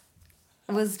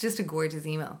was just a gorgeous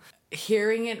email.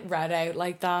 Hearing it read out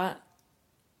like that,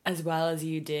 as well as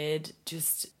you did,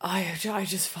 I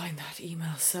just find that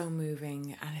email so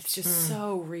moving, and it's just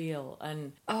so real.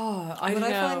 And what I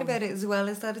find about it as well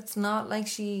is that it's not like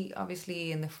she,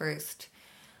 obviously in the first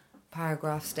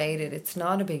paragraph stated, it's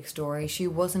not a big story. She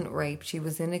wasn't raped. She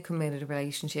was in a committed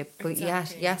relationship, but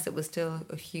yes, it was still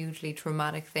a hugely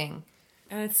traumatic thing,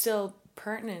 and it's still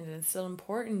pertinent, and it's still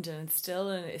important, and it's still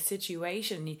a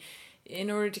situation. In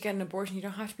order to get an abortion, you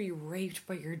don't have to be raped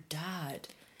by your dad.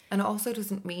 And it also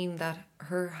doesn't mean that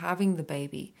her having the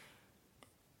baby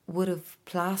would have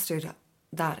plastered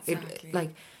that.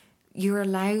 Exactly. You're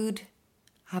allowed to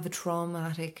have a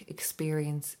traumatic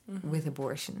experience with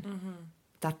abortion. Mm-hmm.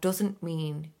 That doesn't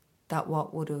mean that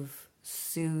what would have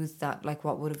soothed that,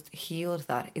 what would have healed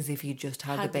that, is if you just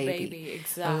had the baby.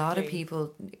 Exactly. A lot of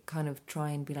people kind of try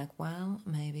and be like, well,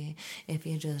 maybe if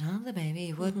you just had the baby,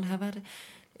 you wouldn't have had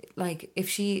it. If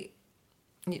she...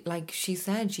 she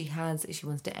said, she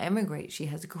wants to emigrate, she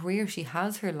has a career, she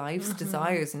has her life's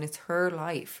desires, and it's her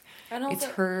life. And also, it's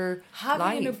her having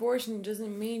life. An abortion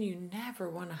doesn't mean you never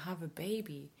want to have a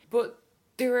baby. But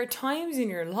there are times in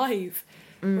your life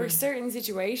where certain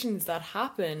situations that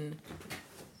happen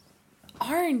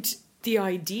aren't the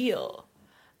ideal.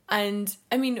 And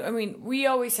I mean, we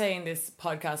always say in this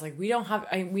podcast, we don't have.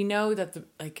 We know that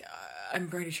I'm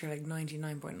pretty sure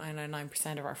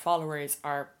 99.999% of our followers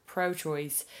are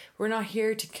pro-choice. We're not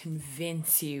here to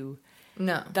convince you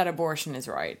that abortion is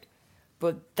right.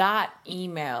 But that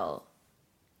email,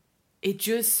 it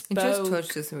just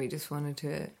touched us, and we just wanted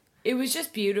to... It was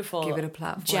just beautiful. Give it a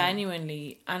platform.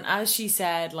 Genuinely. And as she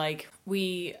said,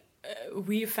 we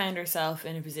we've found ourselves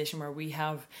in a position where we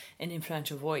have an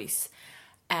influential voice,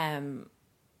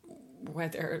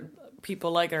 whether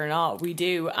people like it or not, we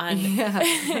do. And Yeah,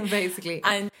 basically.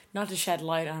 and not to shed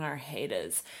light on our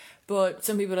haters, but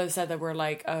some people have said that we're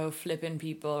like, oh, flipping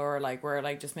people, or like we're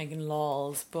like just making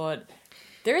lols. But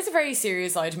there is a very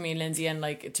serious side to me, Lindsay, and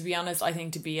like, to be honest, I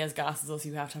think to be as gas as us,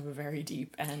 you have to have a very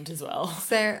deep end as well.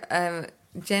 Sarah,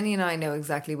 Jenny and I know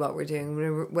exactly what we're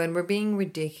doing. When we're being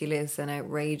ridiculous and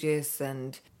outrageous,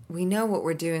 and we know what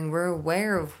we're doing, we're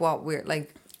aware of what we're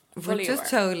like. Fully we're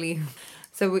just aware. totally...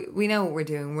 So we know what we're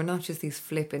doing. We're not just these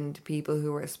flippant people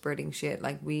who are spurting shit.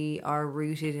 Like, we are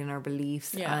rooted in our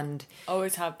beliefs and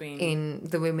always have been in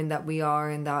the women that we are,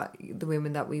 and that the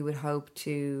women that we would hope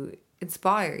to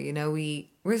inspire. You know,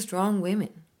 we're strong women.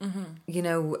 Mm-hmm. You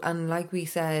know, and like we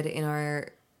said in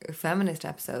our feminist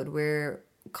episode, we're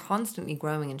constantly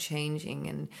growing and changing,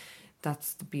 and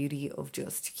that's the beauty of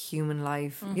just human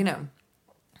life. You know,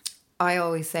 I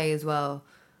always say as well,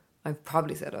 I've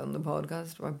probably said it on the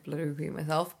podcast, or I'm bloody repeating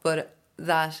myself, but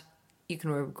that you can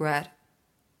regret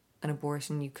an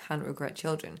abortion, you can't regret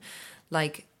children.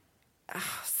 Like,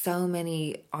 so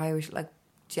many Irish, like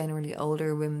generally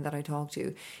older women that I talk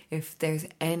to, if there's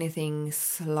anything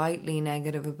slightly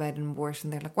negative about an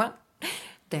abortion, they're like, well,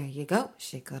 there you go,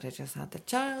 she could have just had the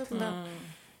child. No.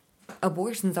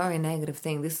 Abortions are a negative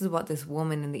thing. This is what this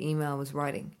woman in the email was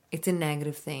writing. It's a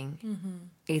negative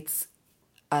thing. It's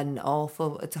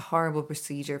a horrible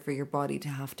procedure for your body to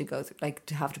have to go through, like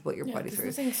to have to put your body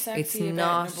through. There's nothing sexy It's about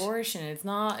not an abortion. It's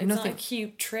not a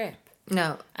cute trip.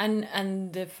 No.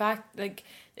 And the fact, like,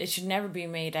 it should never be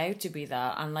made out to be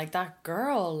that. And like that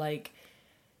girl, like,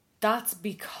 that's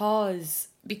because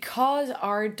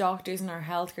our doctors and our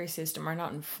healthcare system are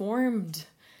not informed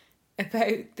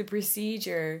about the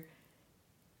procedure.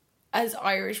 As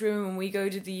Irish women, when we go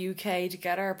to the UK to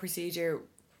get our procedure,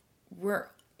 we're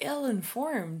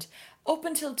ill-informed. Up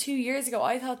until 2 years ago,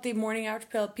 I thought the morning after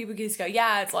pill, people used to go,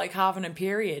 yeah, it's like having a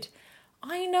period.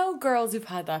 I know girls who've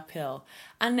had that pill.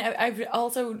 And I've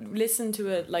also listened to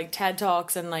it, like TED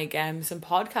Talks and like some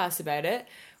podcasts about it,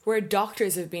 where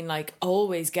doctors have been like,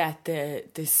 always get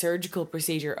the surgical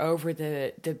procedure over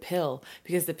the pill,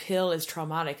 because the pill is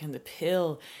traumatic, and the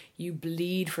pill, you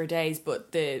bleed for days,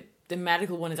 but the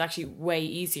medical one is actually way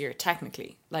easier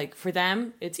technically. Like, for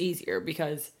them, it's easier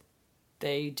because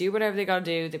they do whatever they gotta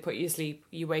do, they put you to sleep,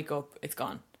 you wake up, it's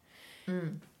gone.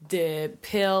 The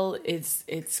pill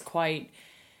it's quite...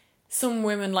 Some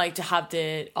women like to have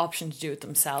the option to do it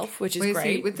themselves, which is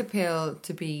great. See, with the pill,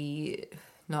 to be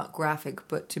not graphic,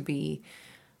 but to be...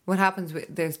 What happens with...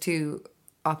 There's two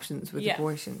options with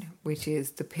abortion, which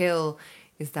is the pill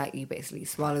is that you basically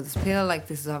swallow this pill. Like,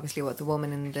 this is obviously what the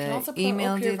woman in the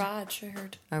email did. Vag, I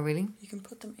heard. Oh, really? You can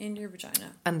put them in your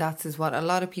vagina. And that's is what a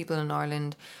lot of people in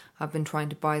Ireland have been trying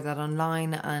to buy that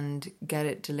online and get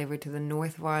it delivered to the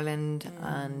north of Ireland.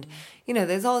 And, you know,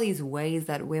 there's all these ways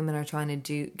that women are trying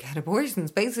to get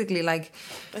abortions. Basically, like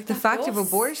the fact of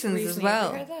abortions as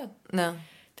well. Have you heard that? No.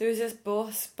 There was this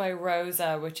bus by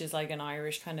Rosa, which is like an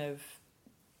Irish kind of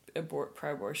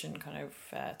pro-abortion kind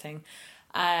of thing.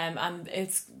 And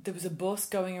there was a bus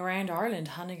going around Ireland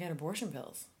handing out abortion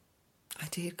pills. I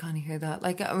did kind of hear that.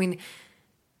 Like, I mean,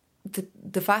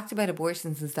 the fact about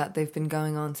abortions is that they've been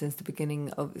going on since the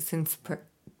beginning of since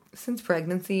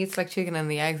pregnancy. It's like chicken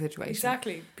and the egg situation.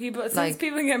 Exactly. Since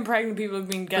people getting pregnant, people have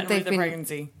been getting rid of the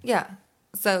pregnancy. Yeah.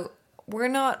 So we're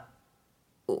not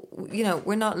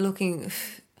looking.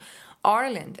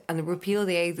 Ireland and the repeal of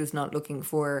the AIDS is not looking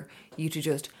for you to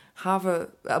just have a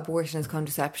abortion as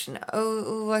contraception.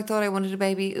 Oh, I thought I wanted a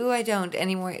baby. Oh, I don't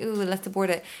anymore. Oh, let's abort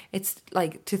it. It's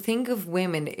like to think of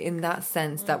women in that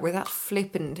sense that we're that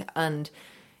flippant and,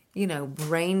 you know,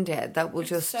 brain dead that will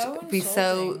just be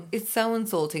so... It's so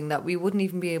insulting that we wouldn't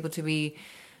even be able to be...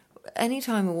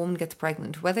 Anytime a woman gets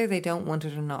pregnant, whether they don't want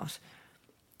it or not,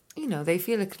 you know, they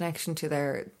feel a connection to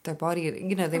their body.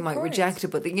 You know, they might reject it,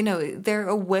 but, you know, they're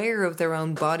aware of their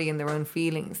own body and their own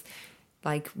feelings.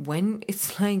 Like, when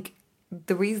it's like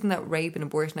the reason that rape and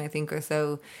abortion, I think, are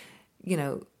so, you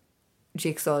know,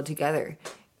 jigsawed together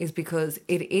is because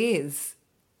it is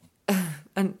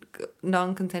a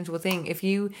non-consensual thing. If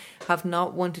you have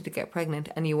not wanted to get pregnant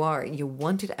and you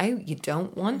want it out, you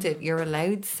don't want it, you're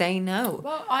allowed to say no.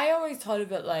 Well, I always thought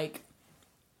of it like,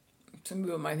 some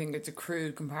people might think it's a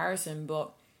crude comparison,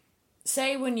 but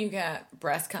say when you get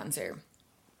breast cancer,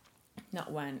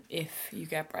 not when, if you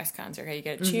get breast cancer, okay, you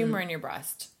get a tumour in your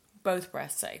breast, both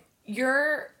breasts, say,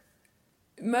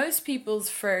 most people's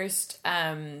first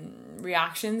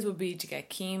reactions would be to get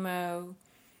chemo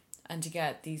and to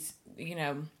get these, you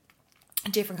know,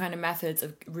 different kind of methods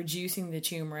of reducing the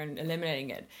tumour and eliminating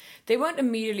it, they won't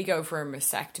immediately go for a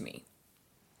mastectomy.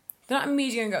 They're not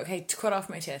immediately going to go, okay, cut off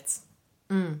my tits.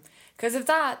 Because if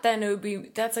that,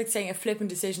 then that's like saying a flippant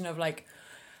decision of like,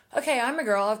 okay, I'm a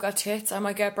girl, I've got tits, I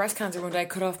might get breast cancer one day,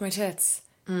 cut off my tits.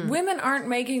 Women aren't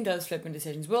making those flippant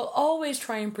decisions. We'll always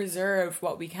try and preserve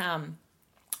what we can.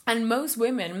 And most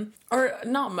women, or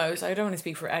not most, I don't want to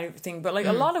speak for everything, but like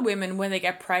a lot of women, when they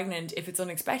get pregnant, if it's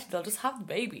unexpected, they'll just have the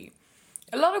baby.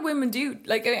 A lot of women do.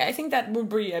 Like, I think that would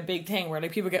be a big thing where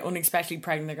like people get unexpectedly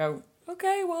pregnant, they go,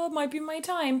 okay, well, it might be my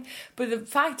time. But the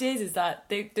fact is that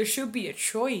there should be a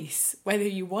choice whether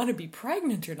you want to be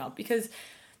pregnant or not, because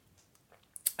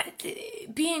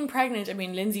being pregnant, I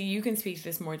mean, Lindsay, you can speak to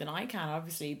this more than I can,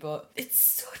 obviously, but it's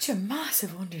such a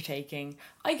massive undertaking.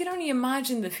 I can only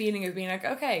imagine the feeling of being like,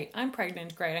 okay, I'm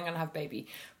pregnant, great, I'm going to have a baby.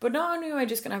 But not only am I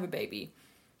just going to have a baby,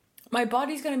 my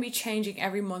body's going to be changing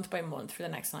every month by month for the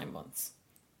next 9 months.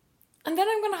 And then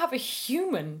I'm going to have a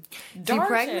human dart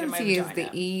pregnancy out of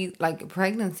my vagina.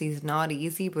 Pregnancy is not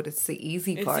easy, but it's the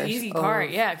easy part. It's the easy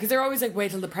part, yeah. Because they're always like, wait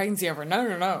till the pregnancy over.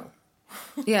 No.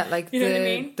 Yeah, like you know what I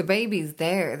mean? The baby's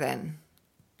there then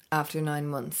after 9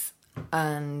 months.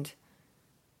 And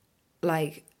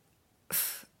like,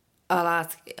 I'll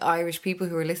ask Irish people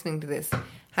who are listening to this,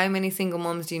 how many single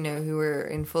mums do you know who are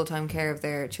in full-time care of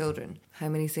their children? How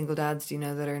many single dads do you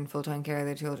know that are in full-time care of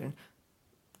their children?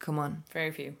 Come on.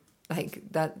 Very few. Like,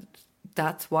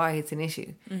 that's why it's an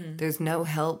issue. Mm-hmm. There's no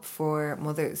help for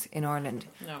mothers in Ireland.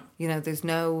 No. You know, there's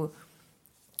no...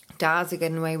 Dads are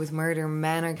getting away with murder,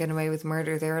 men are getting away with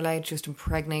murder. They're allowed to just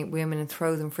impregnate women and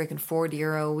throw them freaking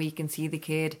 €40 a week and see the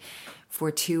kid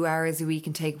for 2 hours a week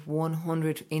and take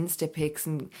 100 Insta pics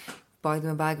and buy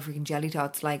them a bag of freaking jelly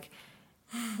tots. Like,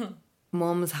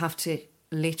 mums have to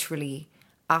literally,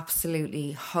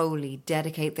 absolutely, wholly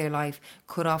dedicate their life,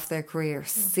 cut off their career,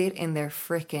 sit in their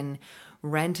freaking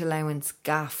rent allowance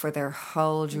gaff for their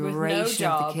whole duration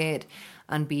of the kid,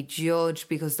 and be judged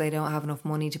because they don't have enough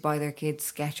money to buy their kids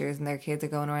Skechers and their kids are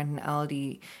going around in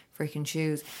Aldi freaking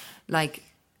shoes. Like,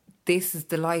 this is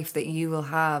the life that you will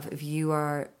have if you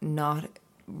are not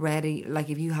ready, like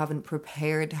if you haven't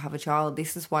prepared to have a child.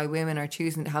 This is why women are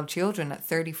choosing to have children at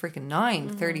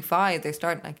 35. They're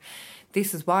starting, like,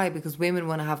 this is why, because women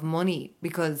want to have money.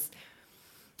 Because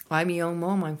I'm a young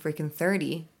mom, I'm freaking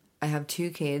 30, I have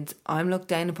 2 kids. I'm looked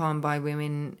down upon by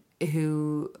women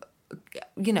who,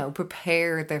 you know,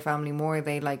 prepared their family more.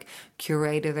 They like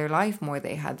curated their life more.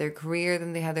 They had their career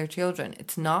than they had their children.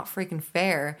 It's not freaking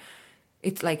fair.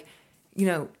 It's like, you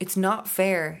know, it's not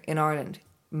fair in Ireland.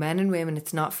 Men and women,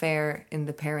 it's not fair in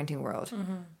the parenting world.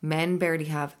 Men barely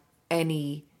have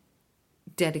any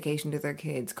dedication to their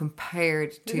kids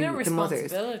compared to the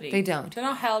mothers. They don't. They're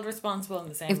not held responsible in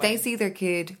the same way. If they see their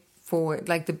kid for,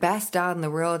 like, the best dad in the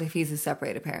world, if he's a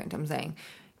separated parent, I'm saying,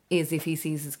 is if he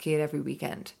sees his kid every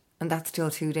weekend. And that's still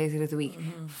 2 days out of the week.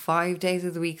 5 days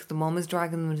of the week, the mum is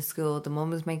dragging them to school, the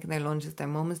mum is making their lunches, their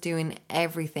mum is doing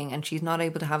everything, and she's not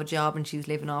able to have a job and she's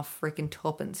living off freaking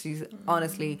tuppence. She's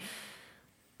honestly...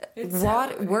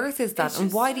 what worth is that?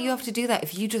 And why do you have to do that?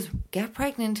 If you just get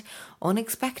pregnant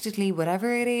unexpectedly,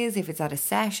 whatever it is, if it's at a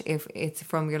sesh, if it's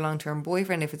from your long-term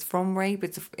boyfriend, if it's from rape,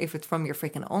 if it's from your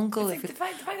freaking uncle, if it's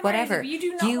whatever, you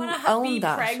do not want to be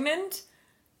pregnant.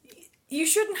 You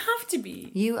shouldn't have to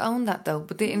be. You own that though.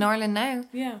 But in Ireland now,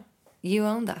 you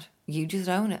own that. You just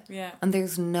own it. Yeah. And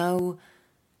there's no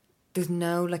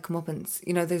like comeuppance.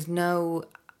 You know, there's no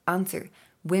answer.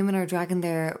 Women are dragging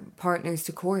their partners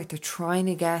to court. They're trying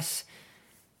to get,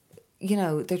 you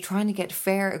know,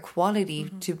 fair equality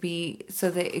to be,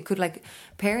 so that it could, like,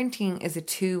 parenting is a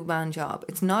 2-man job.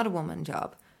 It's not a 1-man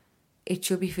job. It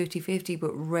should be 50-50,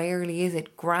 but rarely is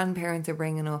it. Grandparents are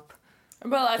bringing up.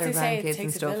 Well, as they say, it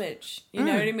takes a village. You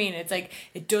know what I mean? It's like,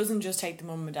 it doesn't just take the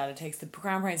mum and dad. It takes the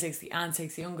grandparents, it takes the aunts, it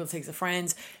takes the uncles, it takes the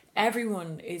friends.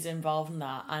 Everyone is involved in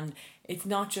that. And it's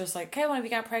not just like, okay, when we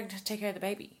get pregnant, take care of the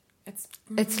baby.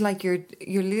 It's like you're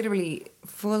literally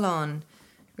full on,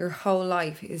 your whole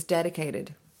life is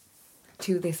dedicated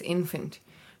to this infant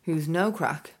who's no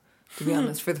crack, to be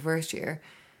honest, for the first year.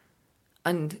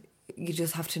 And you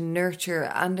just have to nurture.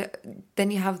 And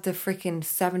then you have the freaking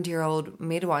 70-year-old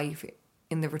midwife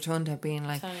in the rotunda being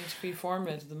like... Trying to be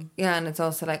formulated them. Yeah, and it's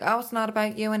also like, oh, it's not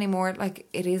about you anymore. Like,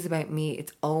 it is about me.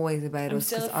 It's always about us.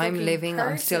 Because I'm living,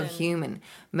 I'm still human.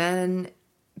 Men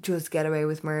just get away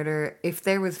with murder. If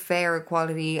there was fair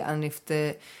equality, and if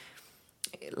the...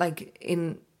 Like,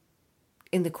 in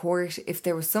in the court, if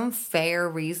there was some fair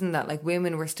reason that like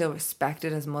women were still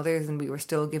respected as mothers and we were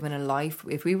still given a life,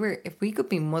 if we could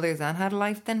be mothers and had a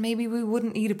life, then maybe we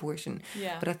wouldn't need abortion.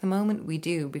 Yeah. But at the moment we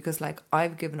do, because like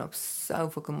I've given up so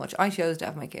fucking much. I chose to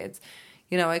have my kids.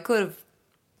 You know, I could have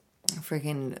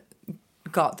freaking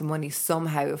got the money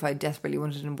somehow if I desperately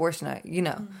wanted an abortion.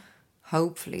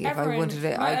 Hopefully if I wanted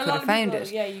it, I could have found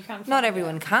it. Yeah, you can. Not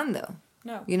everyone can though.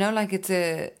 No. You know, like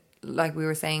like we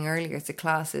were saying earlier, it's a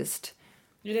classist.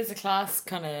 It is a class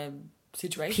kind of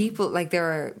situation. People, like there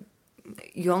are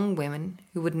young women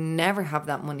who would never have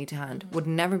that money to hand, would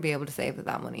never be able to save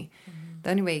that money. The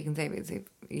only way you can save it is if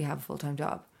you have a full-time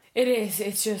job. It is.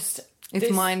 It's just... It's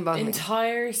mind-boggling. The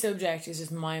entire subject is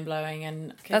just mind-blowing.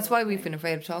 And that's why we've been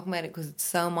afraid of talking about it, because it's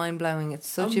so mind-blowing. It's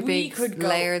such a big,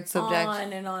 layered subject.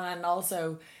 On. And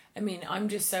also, I mean, I'm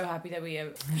just so happy that we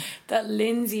have... that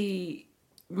Lindsay...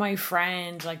 my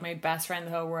friend, like my best friend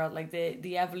in the whole world, like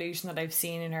the evolution that I've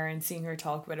seen in her and seeing her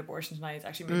talk about abortion tonight has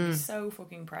actually made me so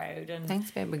fucking proud. And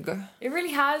thanks, baby girl. It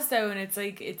really has though, and it's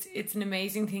like it's an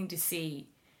amazing thing to see.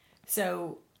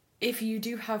 So if you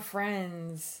do have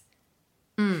friends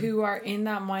who are in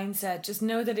that mindset, just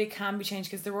know that it can be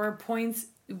changed, because there were points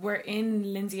where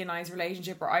in Lindsay and I's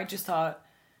relationship where I just thought,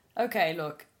 okay,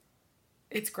 look,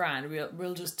 it's grand.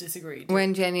 We'll just disagree.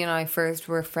 When Jenny and I first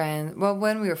were friends, well,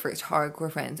 when we were first hardcore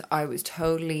friends, I was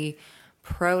totally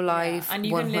pro-life, and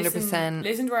you 100%. Can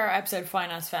listen to our episode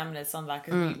Finance Feminists on that,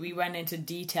 because we went into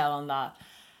detail on that.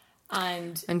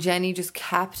 And Jenny just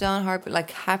kept on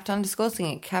kept on discussing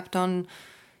it, kept on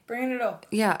bringing it up.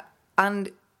 Yeah, and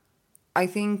I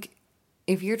think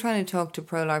if you're trying to talk to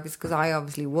pro-lifers, because I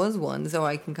obviously was one, so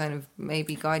I can kind of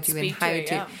maybe guide you in how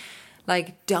to,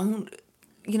 like, don't.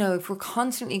 You know, if we're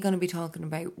constantly going to be talking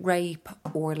about rape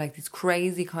or like these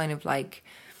crazy kind of like,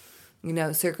 you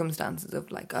know, circumstances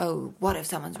of like, oh, what if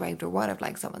someone's raped, or what if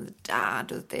like someone's dad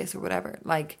does this or whatever,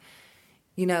 like,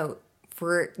 you know,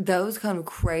 for those kind of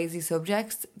crazy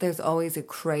subjects, there's always a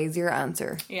crazier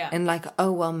answer. Yeah. And like,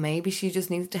 oh, well, maybe she just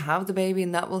needs to have the baby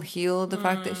and that will heal the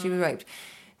fact that she was raped.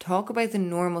 Talk about the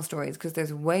normal stories, because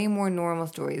there's way more normal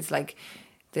stories. Like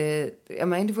the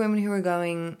amount of women who are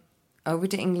going over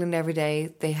to England every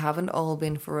day, they haven't all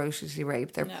been ferociously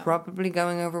raped. They're probably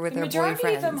going over with their boyfriends. The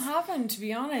majority of them haven't, to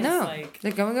be honest. No,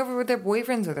 they're going over with their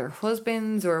boyfriends or their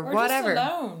husbands or whatever. Just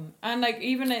alone. And like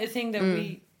even a thing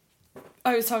that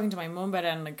I was talking to my mum about it,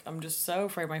 and like I'm just so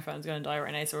afraid my phone's going to die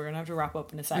right now, so we're going to have to wrap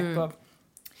up in a sec. But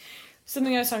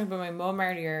something I was talking about my mum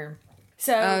earlier.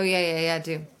 So I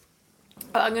do.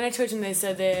 I'm going to touch on this.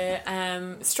 So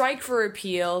the strike for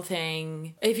repeal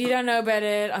thing, if you don't know about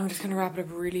it, I'm just going to wrap it up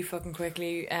really fucking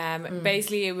quickly.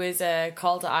 Basically, it was a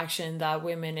call to action that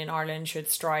women in Ireland should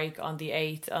strike on the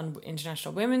 8th, on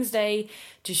International Women's Day,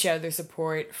 to show their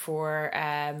support for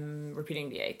repealing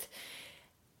the 8th.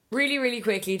 Really, really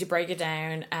quickly to break it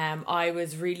down, I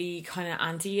was really kind of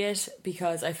anti it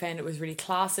because I found it was really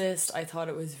classist. I thought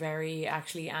it was very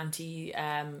actually anti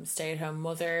stay-at-home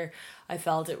mother. I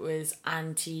felt it was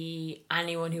anti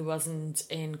anyone who wasn't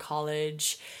in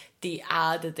college. The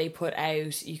ad that they put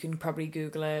out, you can probably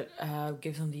Google it,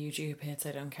 give them the YouTube hits,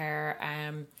 I don't care.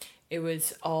 It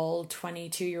was all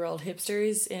 22-year-old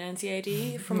hipsters in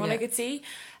NCAD, from what I could see.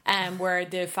 Where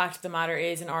the fact of the matter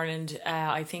is, in Ireland,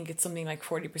 I think it's something like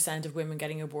 40% of women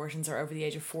getting abortions are over the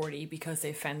age of 40 because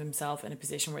they've found themselves in a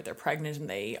position where they're pregnant and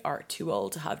they are too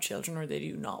old to have children, or they've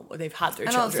had their children.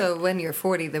 And also, when you're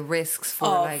 40, the risks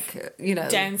for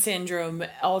Down syndrome,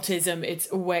 autism, it's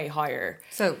way higher.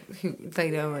 So they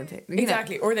don't want to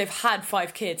exactly, or they've had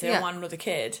 5 kids, they don't want another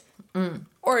kid.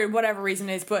 Or whatever reason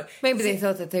is, but maybe they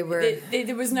thought that they were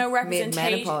there was no representation.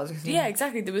 Mid-menopause or something. Yeah,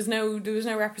 exactly. There was no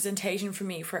representation for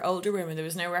me for older women. There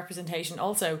was no representation.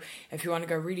 Also, if you want to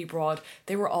go really broad,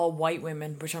 they were all white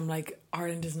women, which I'm like,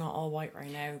 Ireland is not all white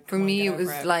right now. For me, it was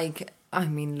like, I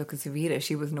mean, look at Savita.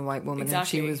 She wasn't a white woman,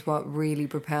 exactly. And she was what really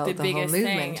propelled the whole movement.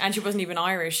 Thing. And she wasn't even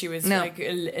Irish. She was like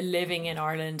living in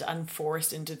Ireland and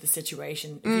forced into the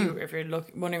situation. If you're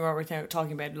wondering what we're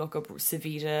talking about, look up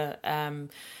Savita.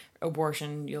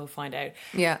 Abortion, you'll find out.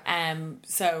 Yeah.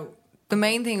 So the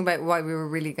main thing about why we were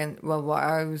really against,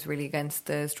 why I was really against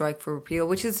the strike for repeal,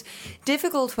 which is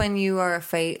difficult when you are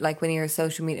when you're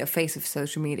a face of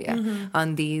social media,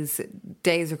 and these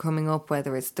days are coming up,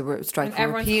 whether it's the strike for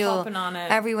repeal, on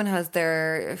it. Everyone has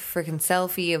their freaking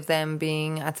selfie of them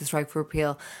being at the strike for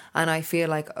repeal, and I feel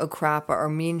like, oh crap, or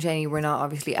me and Jenny, we're not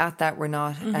obviously at that, we're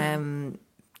not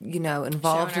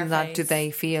involved in that. Face. Do they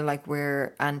feel like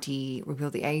we're anti-repeal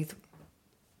the 8th?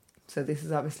 So this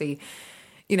is obviously,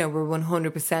 we're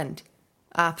 100%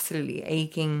 absolutely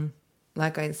aching,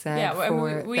 like I said,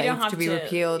 for the 8th to be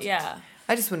repealed. Yeah.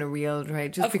 I just want to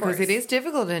reiterate, just Of because course. it is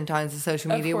difficult in times of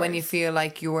social Of media when you course. feel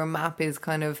like your map is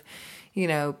kind of, you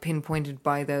know, pinpointed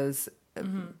by those,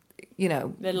 you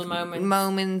know, Little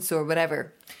moments or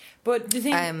whatever. But the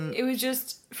thing, it was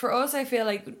just, for us, I feel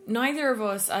like neither of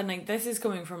us, and like this is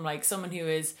coming from like someone who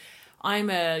is,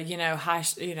 I'm a,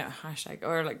 hashtag,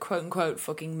 or like quote unquote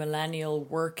fucking millennial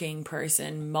working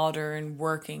person, modern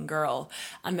working girl.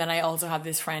 And then I also have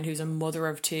this friend who's a mother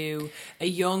of two, a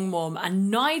young mum, and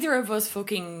neither of us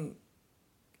fucking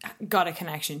got a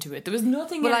connection to it. There was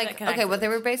nothing Well, in it like, that connected. okay, what they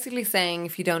were basically saying,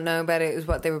 if you don't know about it, is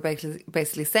what they were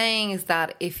basically saying is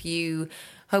that if you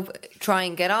try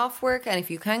and get off work, and if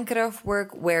you can't get off work,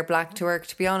 wear black to work.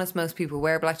 To be honest, most people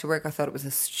wear black to work. I thought it was a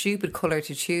stupid colour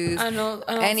to choose. And also,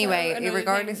 anyway, another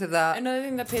regardless thing- of that, Another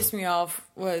thing that pissed me off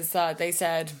was that they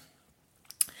said,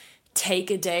 take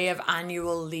a day of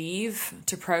annual leave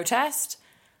to protest.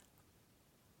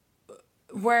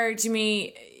 Where, to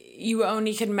me, you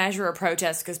only can measure a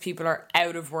protest because people are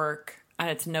out of work and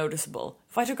it's noticeable.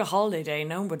 If I took a holiday day,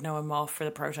 no one would know I'm off for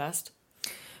the protest.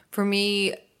 for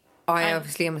me, I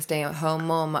obviously am a stay-at-home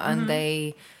mum, and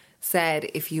they said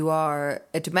if you are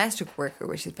a domestic worker,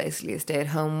 which is basically a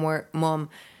stay-at-home mum,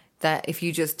 that if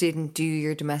you just didn't do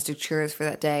your domestic chores for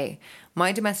that day.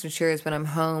 My domestic chores when I'm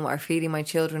home are feeding my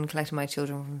children, collecting my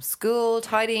children from school,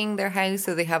 tidying their house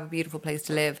so they have a beautiful place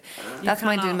to live. That's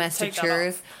my cannot domestic take that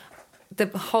chores. off.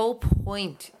 The whole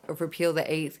point of Repeal the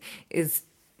 8th is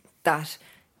that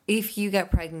if you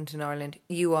get pregnant in Ireland,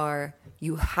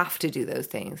 you have to do those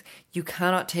things. You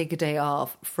cannot take a day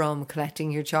off from collecting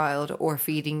your child or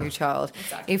feeding your child.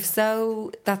 Exactly. If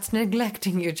so, that's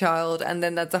neglecting your child, and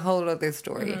then that's a whole other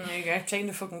story. You get taken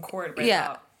to fucking court about Yeah,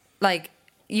 that. like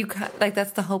you can, like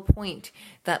that's the whole point.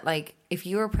 That like if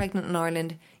you are pregnant in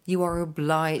Ireland, you are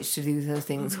obliged to do those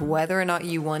things, whether or not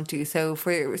you want to. So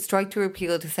for Strike to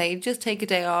Repeal to say just take a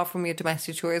day off from your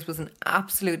domestic chores was an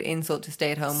absolute insult to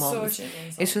stay-at-home mums. Such an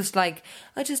insult. It's just like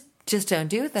I just don't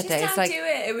do it that Just day. don't It's like do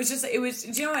it. It was just, do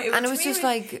you know what? And it was to me, just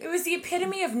like- it was the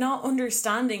epitome of not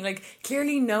understanding. Like,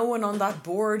 clearly no one on that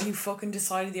board who fucking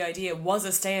decided the idea was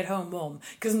a stay-at-home mum.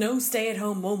 Because no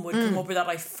stay-at-home mum would come up with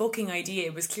that fucking idea.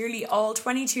 It was clearly all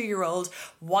 22-year-old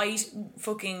white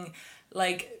fucking,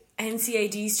 like,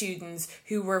 NCAD students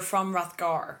who were from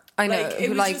Rathgar. I know Like, it who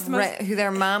was like just the most- who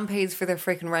their mom pays for their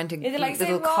freaking renting They're like,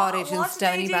 little say, what- cottage in what did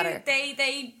Stony they do? Batter.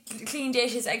 They clean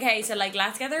dishes. Okay, so like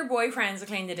let's get their boyfriends to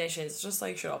clean the dishes. Just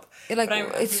like shut up. Like, But I'm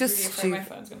it's really just afraid my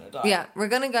stupid. phone's gonna die. Yeah, we're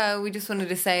gonna go. We just wanted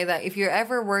to say that if you're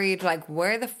ever worried, like,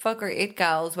 where the fuck are it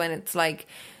gals when it's like,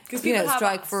 'Cause you know, people have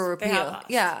strike asked. for They have repeal. asked.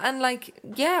 Yeah, and like,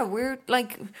 yeah, we're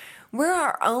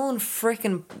our own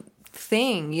freaking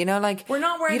thing, you know, like We're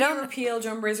not wearing you the repeal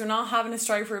jumpers. We're not having a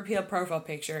strike for repeal profile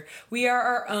picture. We are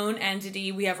our own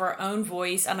entity. We have our own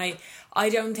voice, and I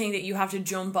don't think that you have to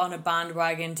jump on a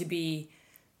bandwagon to be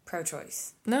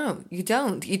pro-choice. No, you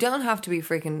don't. You don't have to be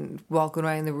freaking walking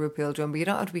around in the repeal jumper. You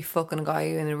don't have to be fucking a guy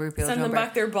in a repeal Send jumper. them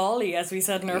back their bally, as we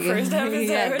said in our first episode.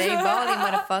 Yeah, they bally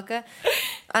motherfucker.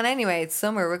 And anyway, it's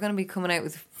summer. We're going to be coming out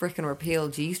with freaking repeal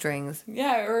G-strings.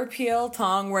 Yeah, a repeal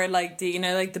thong where like the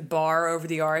like the bar over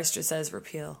the arse just says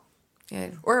repeal. Yeah.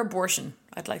 Or abortion.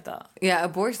 I'd like that. Yeah,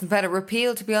 abortion's better.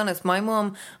 Repeal, to be honest. My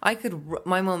mum, like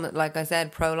I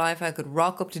said, pro-life, I could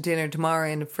rock up to dinner tomorrow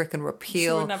in a freaking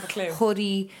repeal wouldn't have a clue.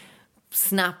 hoodie,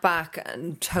 snapback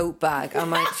and tote bag.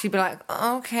 She'd be like,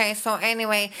 okay, so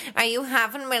anyway, are you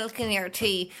having milk in your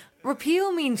tea?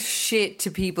 Repeal means shit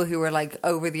to people who are like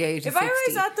over the age of If 60. I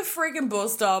was at the friggin'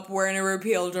 bus stop wearing a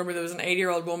repeal jumper, there was an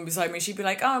 80-year-old woman beside me, she'd be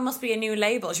like, oh, it must be a new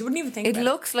label. She wouldn't even think It about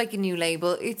looks like a new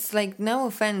label. It's like, no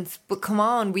offense, but come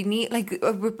on, we need like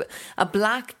a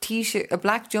black t-shirt, a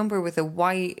black jumper with a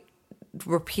white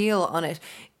repeal on it.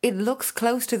 It looks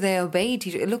close to the Obey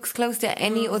t-shirt. It looks close to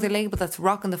any other label that's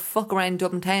rocking the fuck around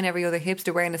Dublin Town. Every other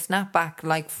hipster wearing a snapback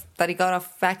like that he got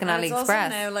off fucking And it's also AliExpress.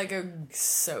 now like a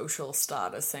social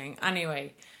status thing.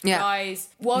 Anyway, Yeah. guys,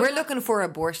 We're looking for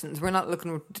abortions. We're not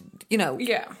looking, you know.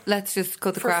 Yeah. Let's just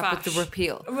cut the for crap with fash. the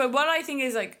repeal. But what I think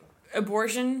is like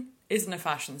abortion isn't a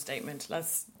fashion statement.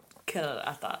 Let's kill it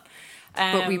at that.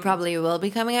 But we probably will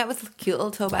be coming out with cute little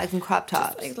toe bags and crop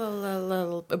tops. like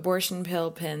little abortion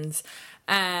pill pins.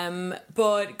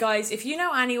 But guys, if you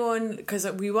know anyone, because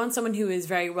we want someone who is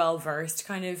very well versed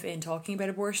kind of in talking about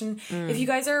abortion, if you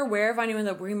guys are aware of anyone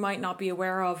that we might not be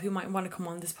aware of who might want to come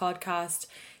on this podcast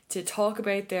to talk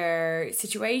about their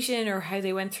situation or how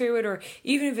they went through it, or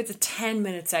even if it's a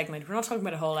 10-minute segment, we're not talking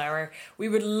about a whole hour, we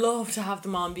would love to have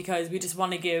them on because we just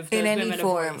want to give those In any women a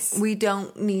form. voice. We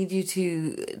don't need you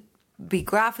to be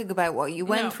graphic about what you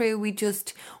went No. through. We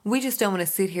just don't want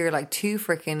to sit here like two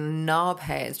freaking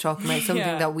knobheads talking about something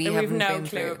Yeah, that we we've haven't no been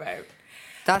clue through. about.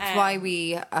 That's why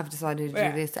we have decided to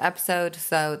do this episode.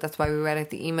 So that's why we read out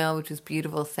the email, which was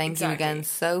beautiful. Thank you again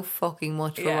so fucking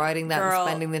much for writing that and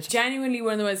spending the time. Genuinely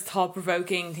one of the most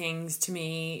thought-provoking things to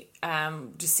me.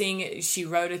 Just seeing it, she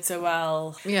wrote it so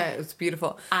well. Yeah, it was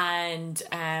beautiful. And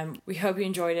we hope you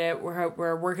enjoyed it.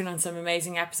 We're working on some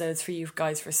amazing episodes for you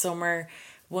guys for summer.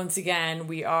 Once again,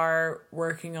 we are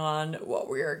working on what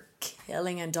we're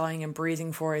killing and dying and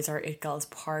breathing for is our It Girls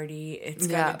party. It's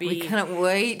going to be... we cannot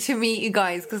wait to meet you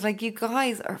guys because, like, you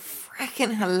guys are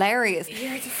freaking hilarious.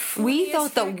 We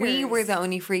thought that we were the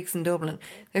only freaks in Dublin.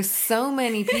 There's so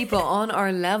many people on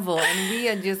our level and we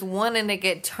are just wanting to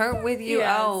get turned with you.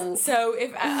 Yes. Oh. So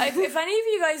if any of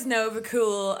you guys know of a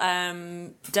cool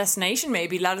destination,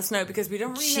 maybe let us know because we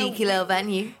don't really Cheeky know.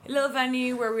 little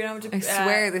venue Where we don't have to... I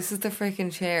swear this is the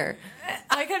freaking chair.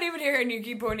 I can't even hear it and you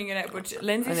keep pointing it out, but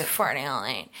Lindsay's farting all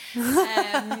night.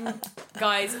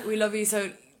 Guys, we love you.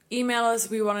 So email us.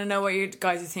 We want to know what you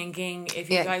guys are thinking. If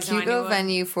you guys know anyone.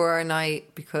 venue for our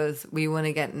night because we want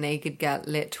to get naked, get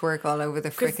lit, twerk all over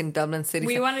the freaking Dublin city.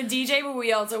 We want to DJ, but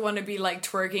we also want to be like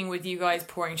twerking with you guys,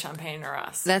 pouring champagne in our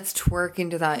ass. Let's twerk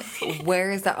into that.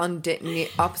 Where is that on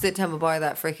opposite Temple Bar?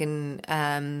 That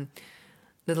freaking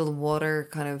little water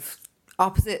kind of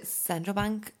opposite Central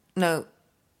Bank. No,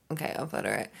 okay, I'll put it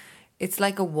right. It's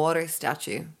like a water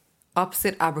statue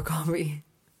opposite Abercrombie.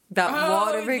 That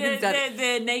water freaking statue.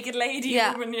 The naked lady.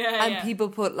 Yeah, woman, and people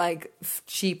put like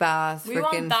cheap ass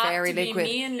freaking fairy liquid.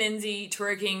 Me and Lindsay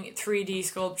twerking 3D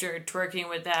sculpture, twerking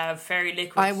with fairy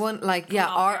liquid. I want like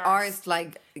ours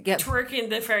like get twerking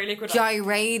the fairy liquid,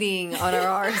 gyrating on our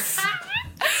arse.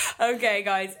 Okay,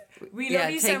 guys. We love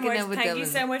you so much. Thank you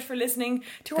so much for listening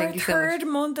to our third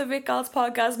month of It Girls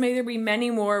podcast. May there be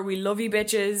many more. We love you,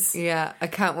 bitches. Yeah, I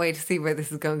can't wait to see where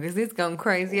this is going because it's going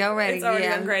crazy already. It's already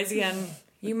gone crazy, and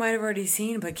you might have already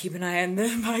seen, but keep an eye on the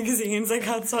magazines. I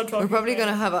can't stop talking. We're probably going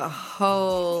to have a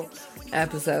whole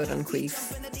episode on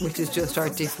queefs, which is just our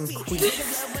different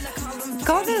queefs.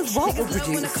 God knows what we'll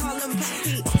produce.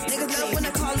 Niggas love when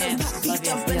you call them Pappy.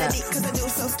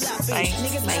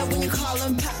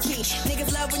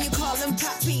 Niggas love when you call them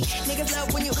Pappy. Niggas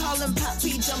love when you call them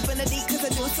Pappy. Jump in the deep cause I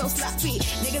do it so slappy.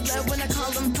 Niggas love when I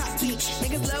call them Pappy.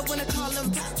 Niggas love when I call them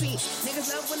Pappy. Niggas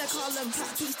love when I call them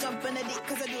Pappy. Jump in the deep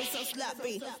cause I do it so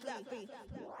slappy.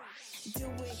 Do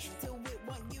it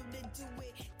when you